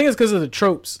think it's because of the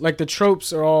tropes. Like the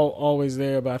tropes are all always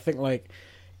there, but I think like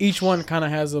each one kind of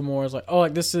has a more. It's like, oh,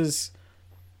 like this is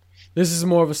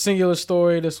more of a singular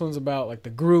story. This one's about like the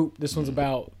group. This one's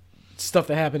about stuff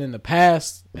that happened in the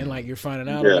past, and like you're finding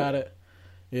out about it.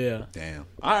 Yeah. Damn.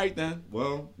 All right then.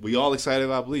 Well, we all excited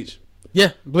about Bleach.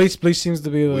 Yeah, Bleach seems to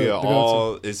be the. We are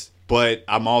all. But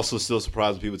I'm also still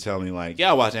surprised when people tell me like, yeah,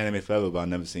 I watch anime forever, but I've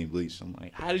never seen Bleach. I'm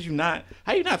like, how did you not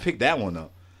pick that one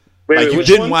up? Like you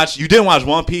didn't watch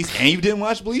One Piece and you didn't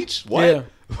watch Bleach? What? Yeah.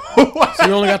 So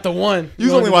you only got the one. You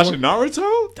was only watching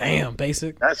Naruto? Damn,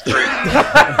 basic. That's crazy.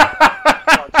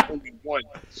 Only one.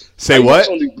 Say what?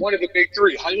 Only one of the big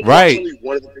three. How you right. Only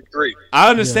one of the big three. I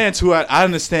understand too. I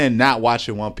understand not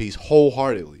watching One Piece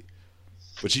wholeheartedly,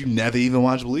 but you never even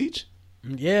watched Bleach?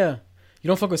 Yeah. You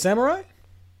don't fuck with Samurai?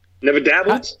 Never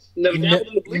dabbled? Never dabbled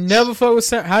in the Bleach? Never fuck with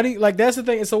Samurai. How do you, like, that's the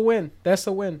thing. It's a win. That's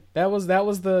a win. That was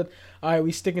the, all right,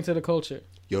 we sticking to the culture.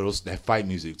 Yo, that fight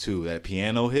music too. That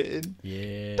piano hitting.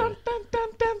 Yeah. Dun, dun, dun,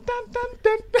 dun, dun, dun,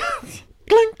 dun, dun.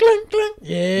 Clink, clink, clink.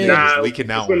 Yeah. Nah, leaking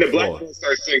out when the black girl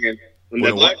starts singing. When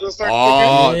the black girl starts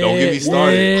singing. Don't get me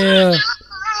started. Yeah.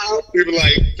 People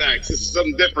like, thanks. This is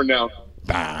something different now.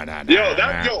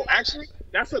 Actually,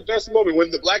 that's the best moment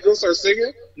when the black girl starts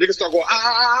singing. Niggas start going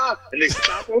and they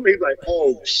stop him. He's like,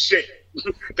 "Oh shit!"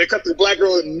 They cut the black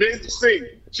girl in mid sing.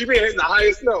 She been hitting the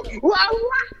highest note, and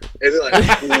they're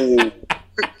like, "Ooh."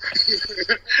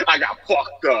 I got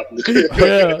fucked up.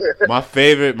 Yeah. My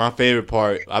favorite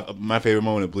part, my favorite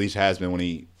moment of Bleach has been when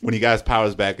he got his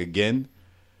powers back again,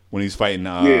 when he's fighting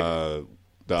the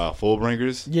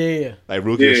Fullbringers. Yeah. Like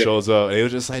Rukia shows up and they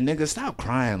was just like, nigga, stop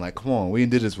crying. Like, come on, we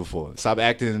did this before. Stop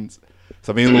acting.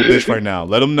 Stop being a little bitch right now.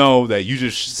 Let them know that you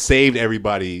just saved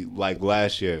everybody like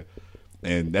last year.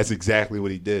 And that's exactly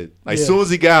what he did. Like, as soon as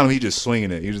he got him, he just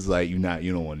swinging it. He was like, you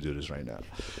don't want to do this right now.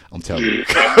 I'm telling you.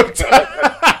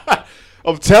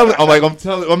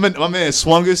 My man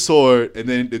swung his sword, and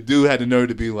then the dude had the nerve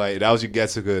to be like, that was your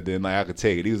Getsuga, then like I could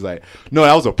take it. He was like, no,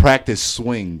 that was a practice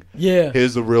swing. Yeah.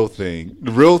 Here's the real thing.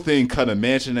 The real thing cut a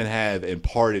mansion in half and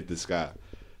parted the sky.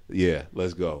 Yeah,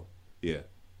 let's go. Yeah.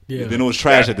 And then it was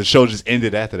trash that the show just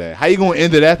ended after that. How you gonna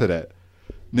end it after that?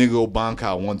 Nigga go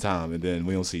Bankai one time, and then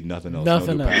we don't see nothing else.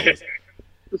 Nothing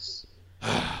else.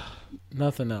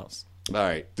 Nothing else. All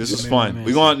right, this was fun.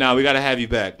 We gotta have you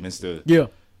back, Mr.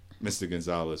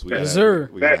 Gonzalez. We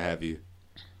gotta have you.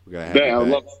 We gotta have you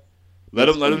back. Let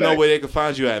them know where they can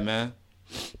find you at, man.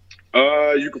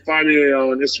 You can find me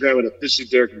on Instagram at official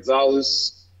Derek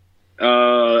Gonzalez.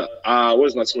 What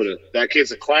is my Twitter? That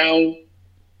kid's a clown.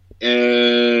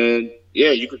 And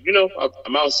yeah, you could,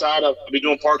 I'm outside. I'll be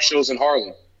doing park shows in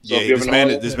Harlem. So this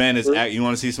man is. You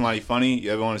want to see somebody funny?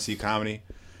 You ever want to see comedy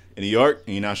in New York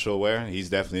and you're not sure where? He's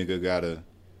definitely a good guy to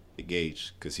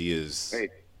engage because he is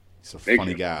He's a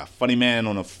funny guy. Funny man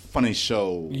on a funny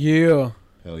show. Yeah.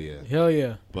 Hell yeah. Hell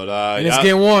yeah. But and it's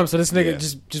getting warm, so this nigga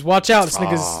just watch out. This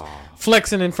nigga's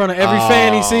flexing in front of every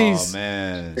fan he sees. Oh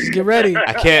man. Just get ready.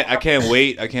 I can't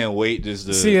wait just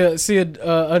to see a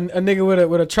nigga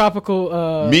with a tropical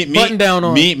button down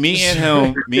on. Me and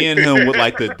him with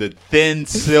like the thin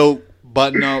silk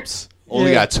button ups.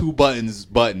 Only got 2 buttons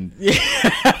buttoned. Yeah.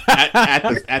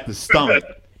 at the stomach.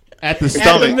 At the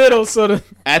stomach. At the middle, sort of.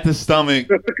 At the stomach.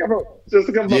 Just to come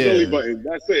up belly button.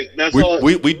 That's it. That's all.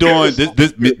 We doing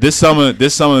this summer.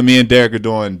 This summer, me and Derek are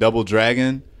doing Double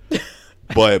Dragon,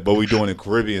 but we doing it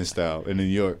Caribbean style in New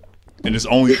York, and it's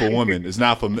only for women. It's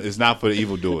not for the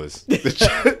evildoers.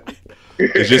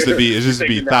 It's just to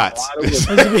be thoughts.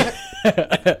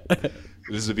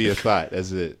 This would be a thought.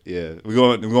 That's it. Yeah, we're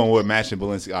going with matching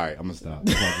Balenciaga. All right, I'm gonna stop.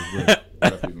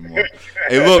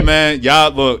 Hey, look, man,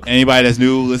 y'all look. Anybody that's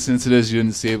new listening to this, you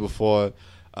didn't see it before.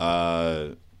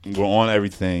 We're on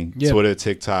everything: Twitter,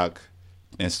 TikTok,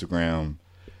 Instagram.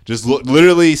 Just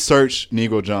literally search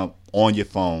Negro Jump on your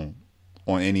phone,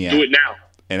 on any app. Do it now,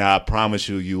 and I promise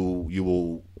you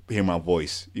will hear my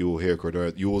voice. You will hear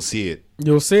Cordero. You will see it.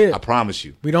 You'll see it. I promise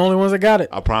you. We the only ones that got it.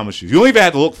 I promise you. You don't even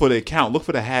have to look for the account. Look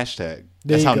for the hashtag.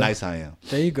 That's how nice I am.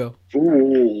 There you go.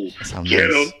 Ooh, that's how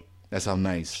nice. That's how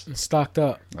nice. It's stocked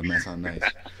up. That's how nice.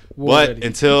 But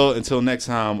until next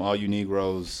time, all you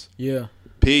Negroes. Yeah.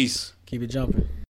 Peace. Keep it jumping.